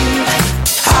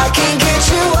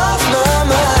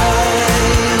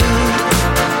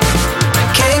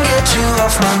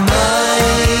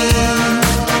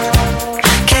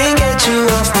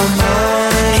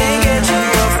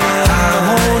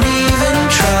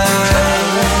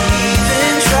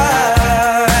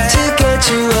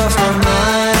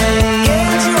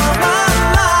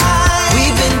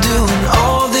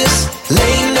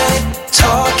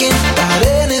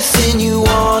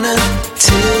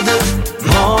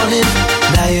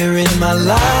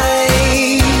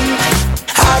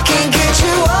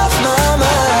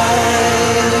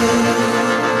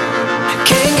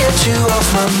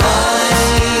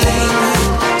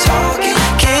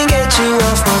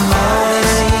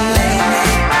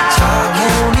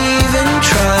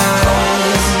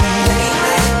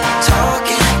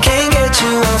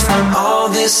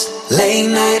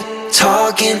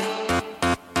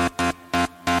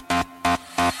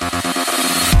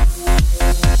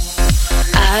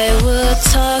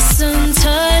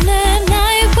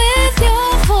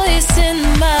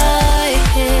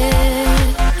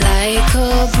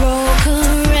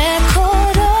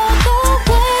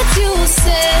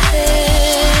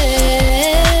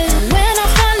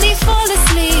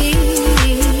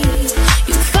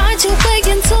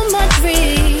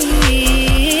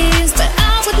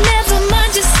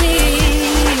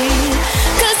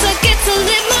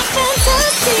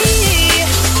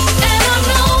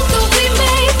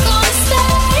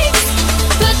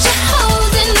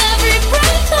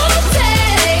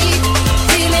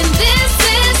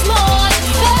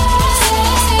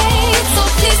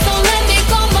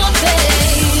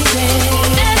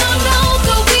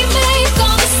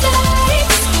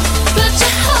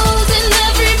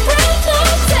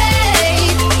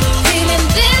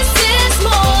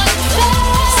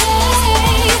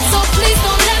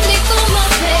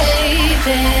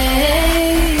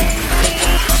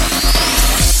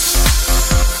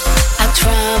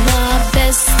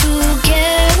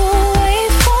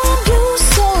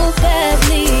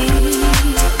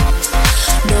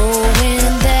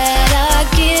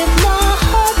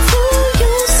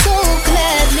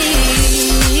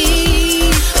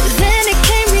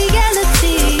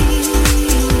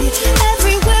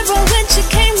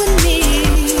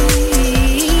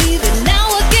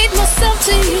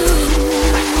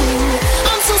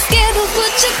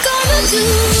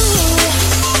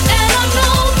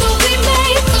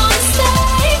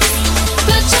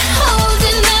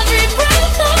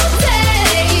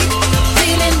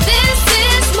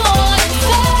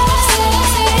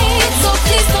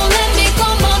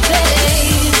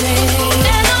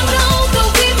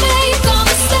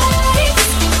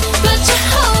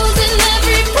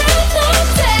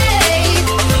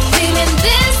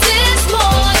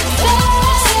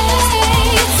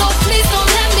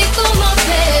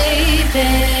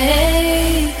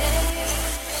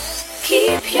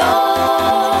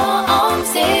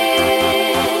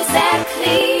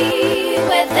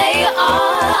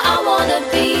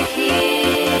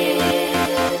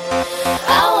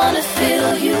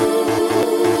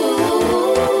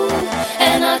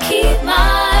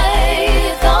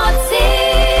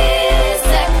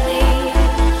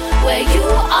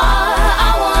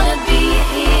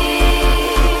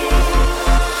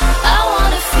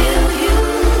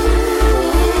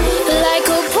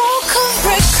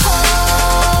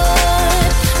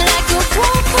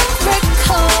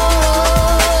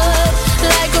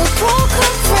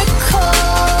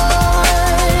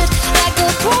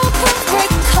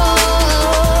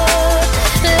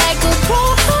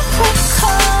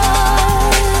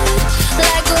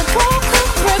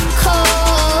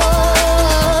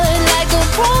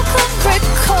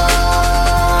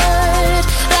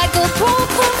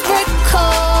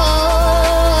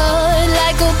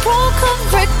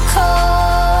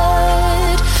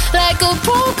 like a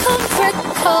broken record.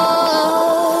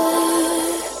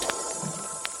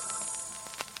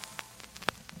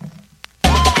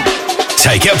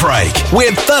 Take a break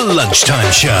with the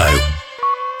Lunchtime Show.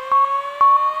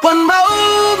 One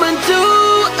moment to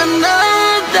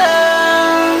another,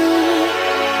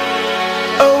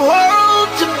 a world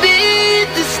to be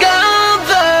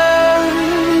discovered,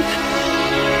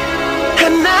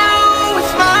 and now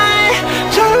it's my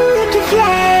turn to fly.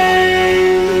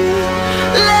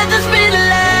 Let this be the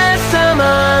last time I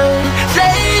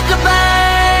say goodbye.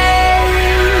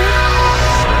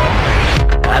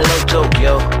 I love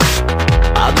Tokyo,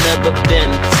 I've never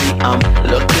been. See, I'm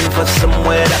looking for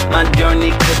somewhere that my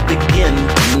journey could begin.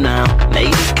 Now,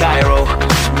 maybe Cairo,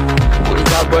 what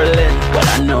about Berlin? What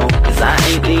I know is I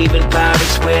ain't leaving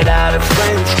Paris without a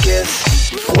French kiss.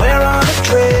 We're on a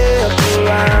trip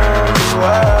around the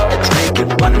world, let's make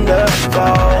it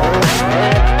wonderful.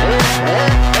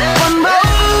 One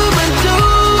moment to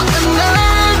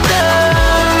another,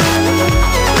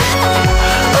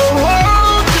 a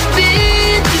world to be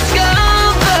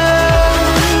discovered,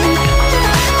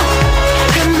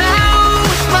 and now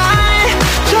it's my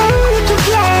turn to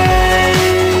fly.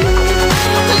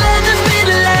 Let this be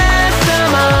the last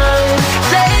time I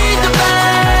say goodbye.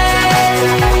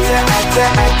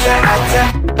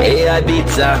 Hey,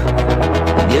 Ibiza,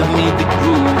 give me the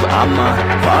groove. I'ma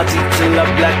party till I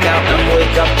black out and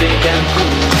wake up in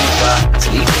Cancun.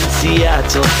 Sleep in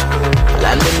Seattle,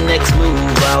 land the next move.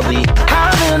 I'll be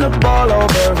having a ball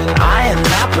over in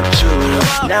Ayanapochu.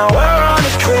 Now we're on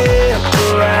a trip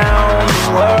around the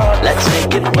world, let's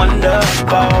make it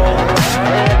wonderful.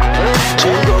 To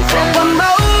go from one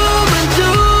moment to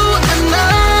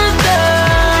another,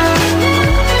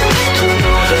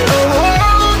 a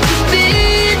world to be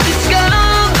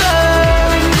discovered,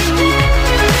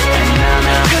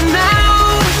 and now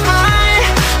it's my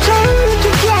turn to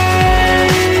fly.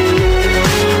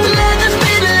 Let this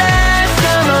be the last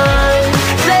time I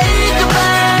say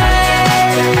goodbye.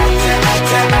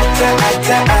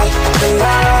 The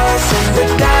last on the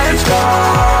dance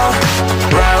floor,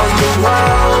 round the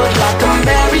world like a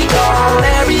merry-go,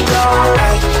 merry-go.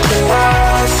 The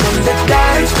last on the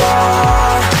dance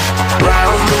floor,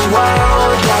 round the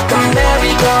world like a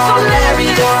merry-go,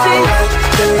 merry-go.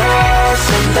 The last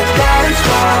on the dance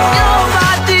floor,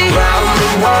 round the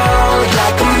world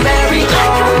like a merry-go,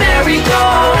 merry-go.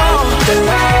 The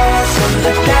last on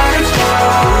the dance floor,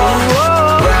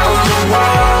 round the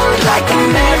world like a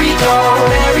merry-go,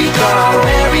 merry-go,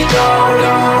 merry-go.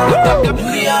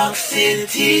 New York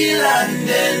City,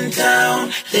 London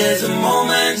town, there's a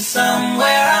moment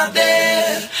somewhere out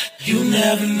there. You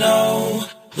never know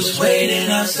what's waiting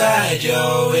outside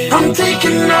your window. I'm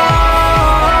taking off,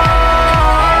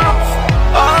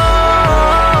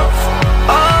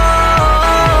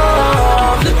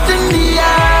 lifting the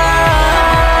air.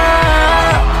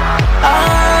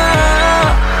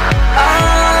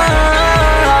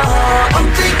 I'm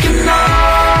taking off,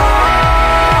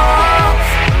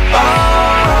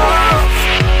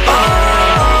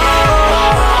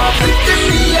 lifting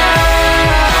the air.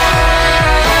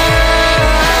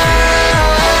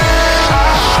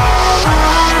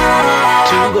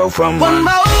 To go from one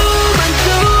moment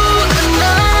to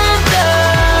another,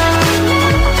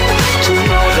 to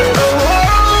know that a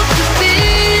world to be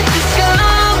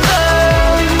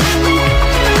discovered,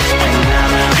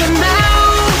 and now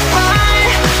it's my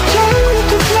turn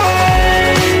to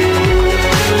fly.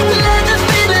 Let this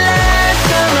be the last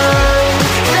time I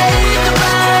say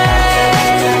goodbye.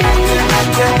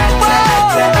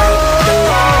 the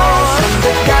lost on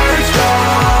the dance floor,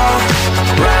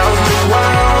 round the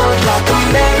world like a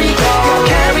merry-go,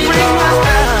 carry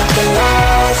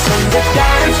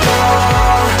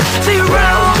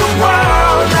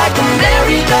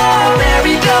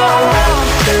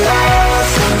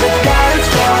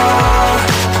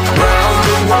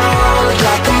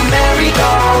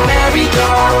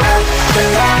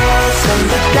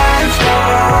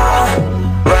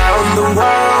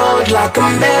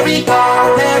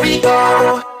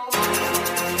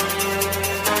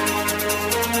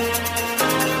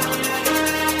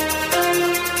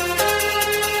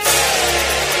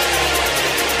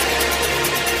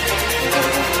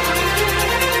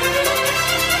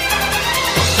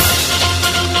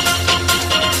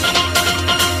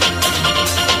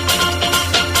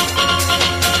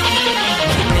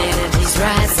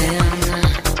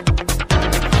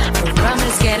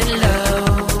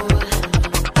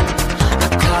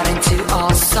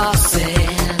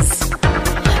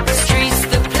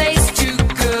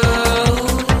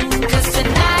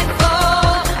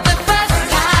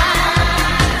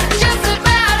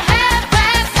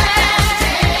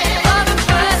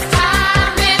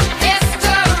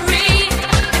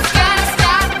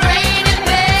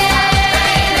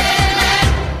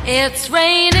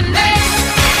raining men.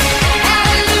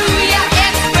 Hallelujah,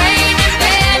 it's raining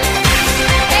men.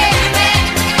 Amen.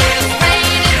 It's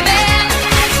raining men.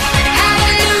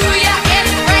 Hallelujah,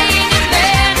 it's raining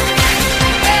men.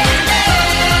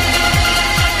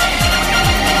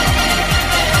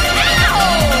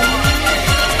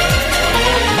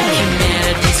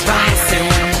 Humanity's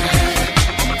rising.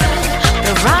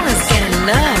 The runner's getting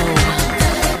low.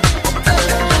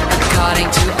 According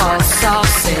to all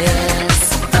sources,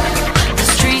 the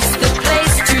street's the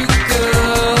place to go.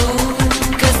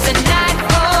 'Cause tonight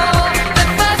for the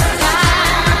first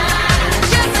time,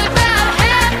 just about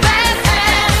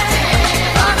 10:30,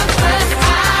 for the first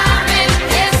time in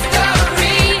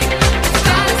history, it's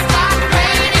gonna start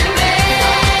raining men.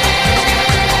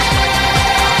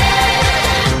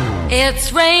 It's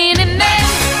raining men.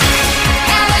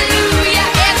 Hallelujah,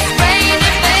 it's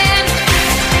raining men.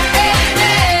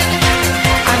 Amen.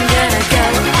 I'm gonna go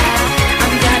out,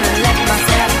 I'm gonna let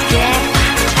myself get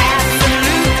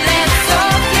absolutely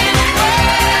soaking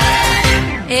wet.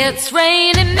 It's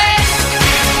raining men.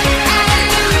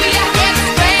 Hallelujah, it's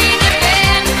raining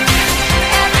men.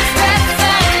 Every sweat's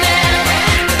a man.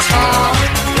 Tall,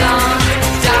 blonde,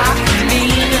 dark,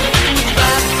 mean,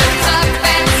 but they're tough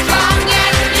and strong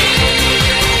as me.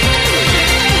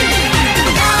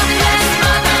 God bless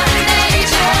Mother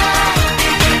Nature.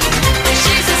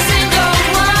 She's a single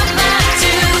woman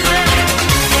too.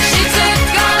 She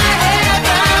took on a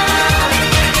heaven,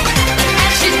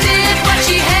 and she did what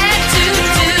she had to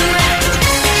do.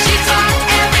 She taught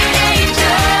every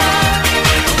angel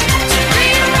to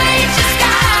rearrange the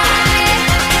sky,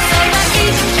 so that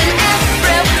each and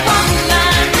every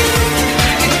woman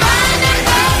can find a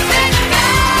perfect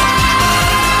guy.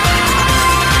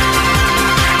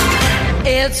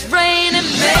 It's raining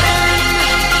men.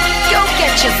 Go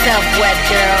get yourself wet,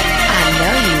 girl. I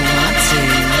know you want to.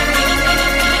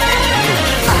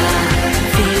 I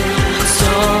feel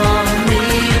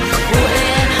stormy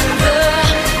weather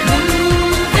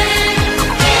moving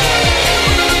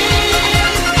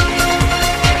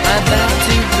about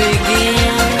to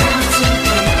begin.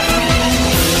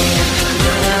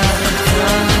 The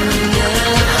thunder,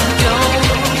 don't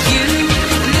you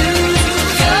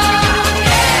lose your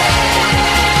head.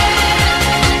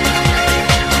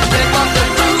 Rip off the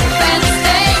roof and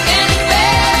stay in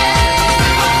bed.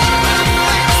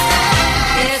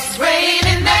 It's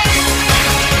raining men.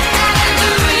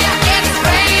 Hallelujah, it's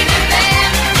raining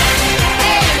men.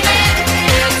 Amen.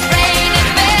 It's raining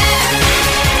men.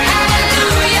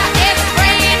 Hallelujah, it's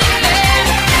raining men.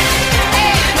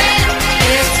 Amen.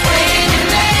 It's raining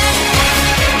men.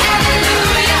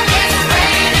 Hallelujah, it's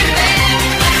raining men.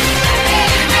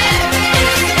 Amen.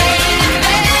 It's raining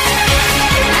men.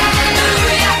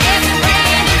 Hallelujah, it's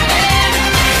raining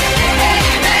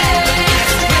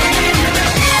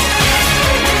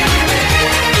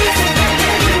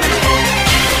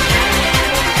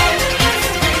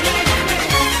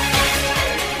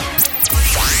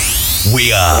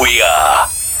We are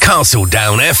Castle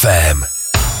Down FM.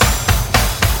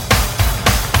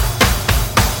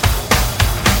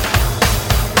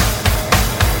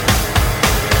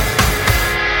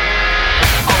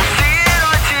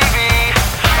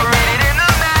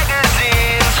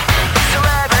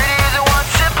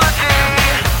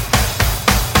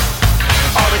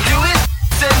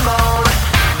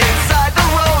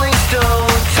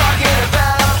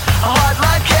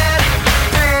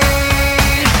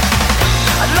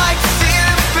 I'd like to see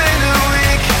them spend a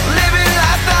week living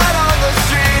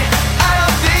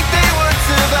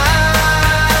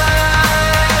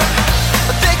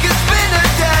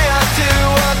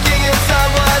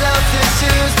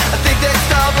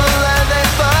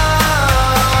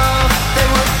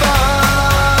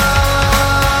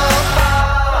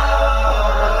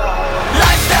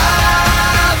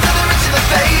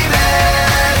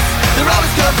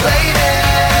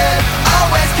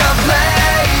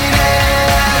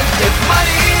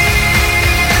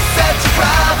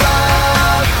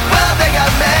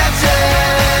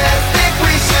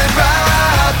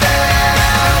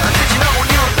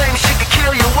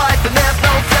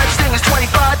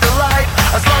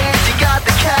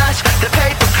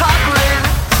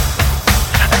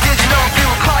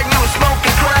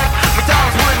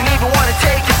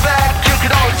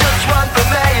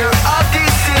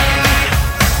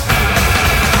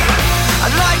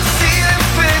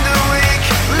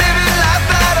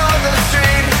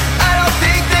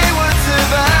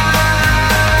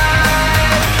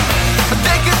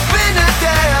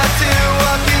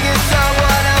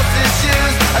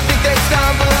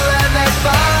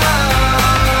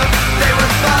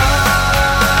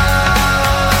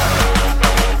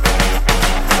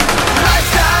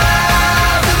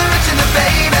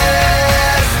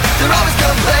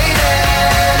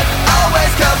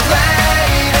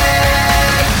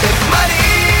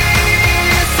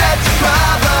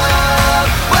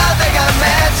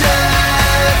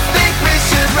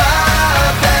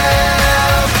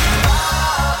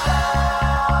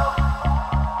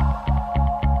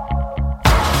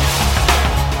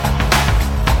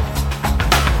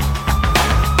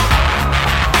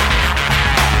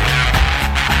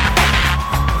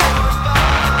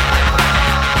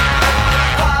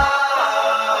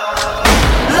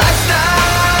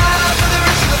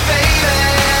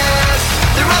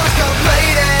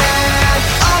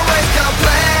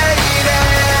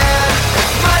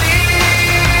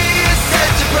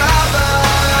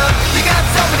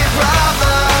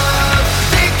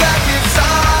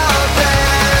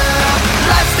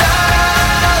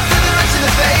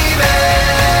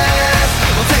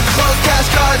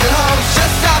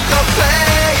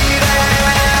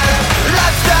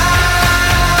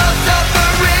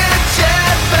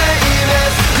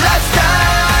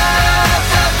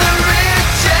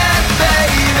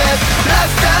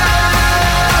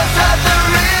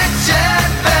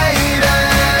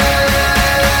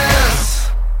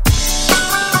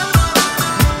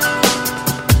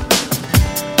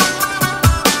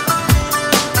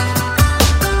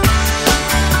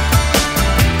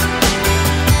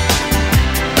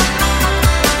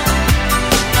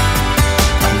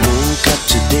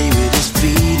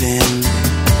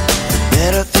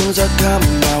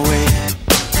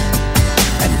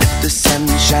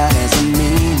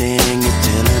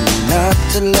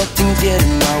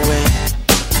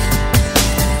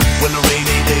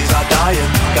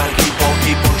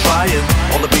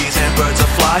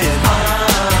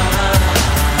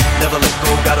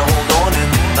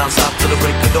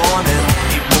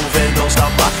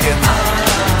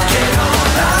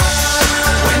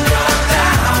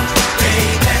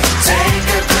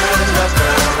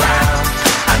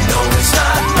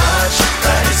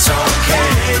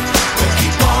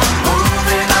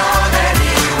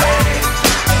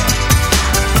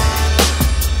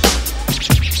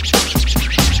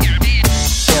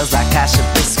I should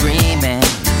be screaming,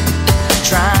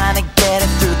 trying to get it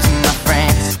through to my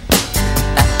friends.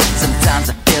 Sometimes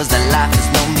it feels that life has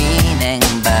no meaning,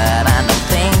 but I know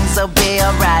things will be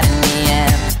alright in the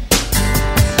end.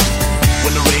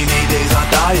 When the rainy days are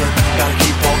dying, gotta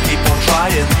keep on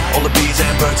trying. All the bees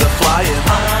and birds are flying.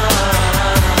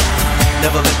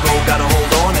 Never let go, gotta hold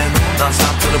on and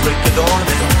non-stop till the break of dawn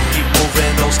and keep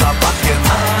moving, don't stop rocking.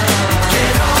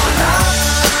 Get on up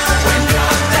when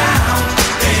you're down,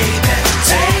 baby.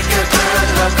 Take a good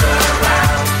look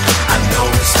around. I know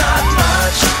it's not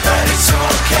much, but it's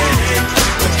okay.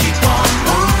 We'll keep on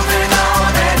moving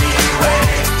on anyway.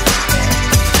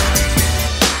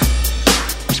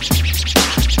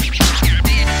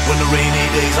 When the rainy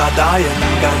days are dying,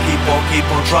 gotta keep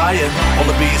on trying. All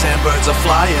the bees and birds are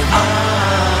flying.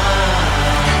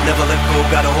 Never let go,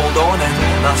 gotta hold on and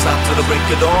non-stop till the break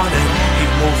of dawn and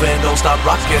keep moving, don't stop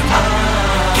rocking.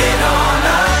 Get on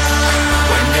up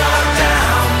when you're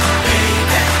down,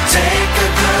 baby. Take a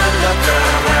good look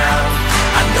around.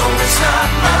 I know it's not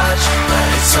much, but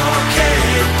it's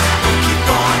okay. We'll keep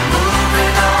on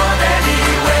moving on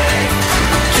anyway.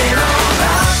 Get on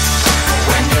up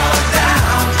when you're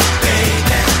down,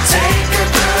 baby. Take a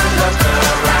good look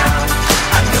around.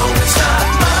 I know it's not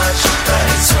much, but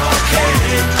it's okay.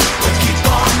 We'll keep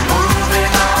on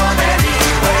moving on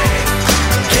anyway.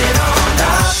 Get on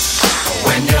up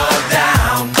when you're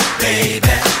down,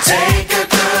 baby. Take a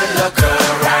good look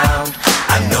around.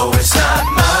 I know it's not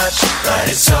much, but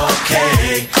it's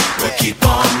okay. We'll keep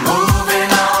on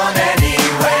moving on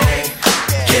anyway.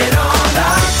 Get on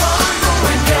up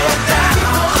when you're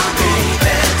down,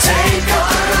 baby. Take a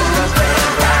good look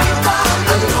around.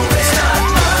 I know it's not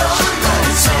much, but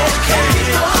it's okay.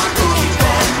 We'll keep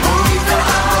on moving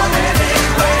on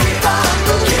anyway.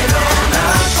 Get on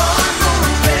up, keep on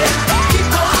moving,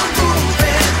 keep on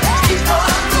moving, keep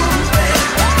on moving.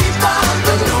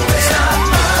 I know it's not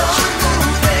much, keep on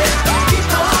moving,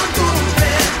 keep on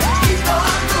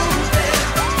moving,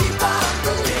 keep on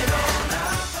moving.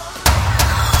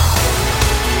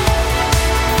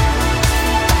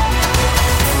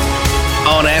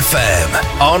 On FM,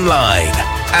 online,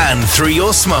 and through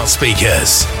your smart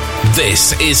speakers.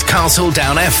 This is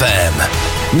Castledown FM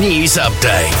News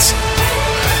Update.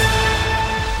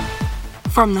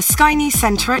 From the Sky News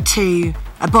Centre at 2.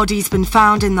 A body's been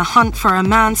found in the hunt for a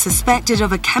man suspected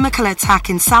of a chemical attack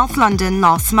in South London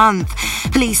last month.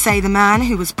 Police say the man,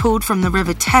 who was pulled from the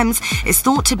River Thames, is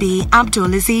thought to be Abdul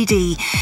Azidi.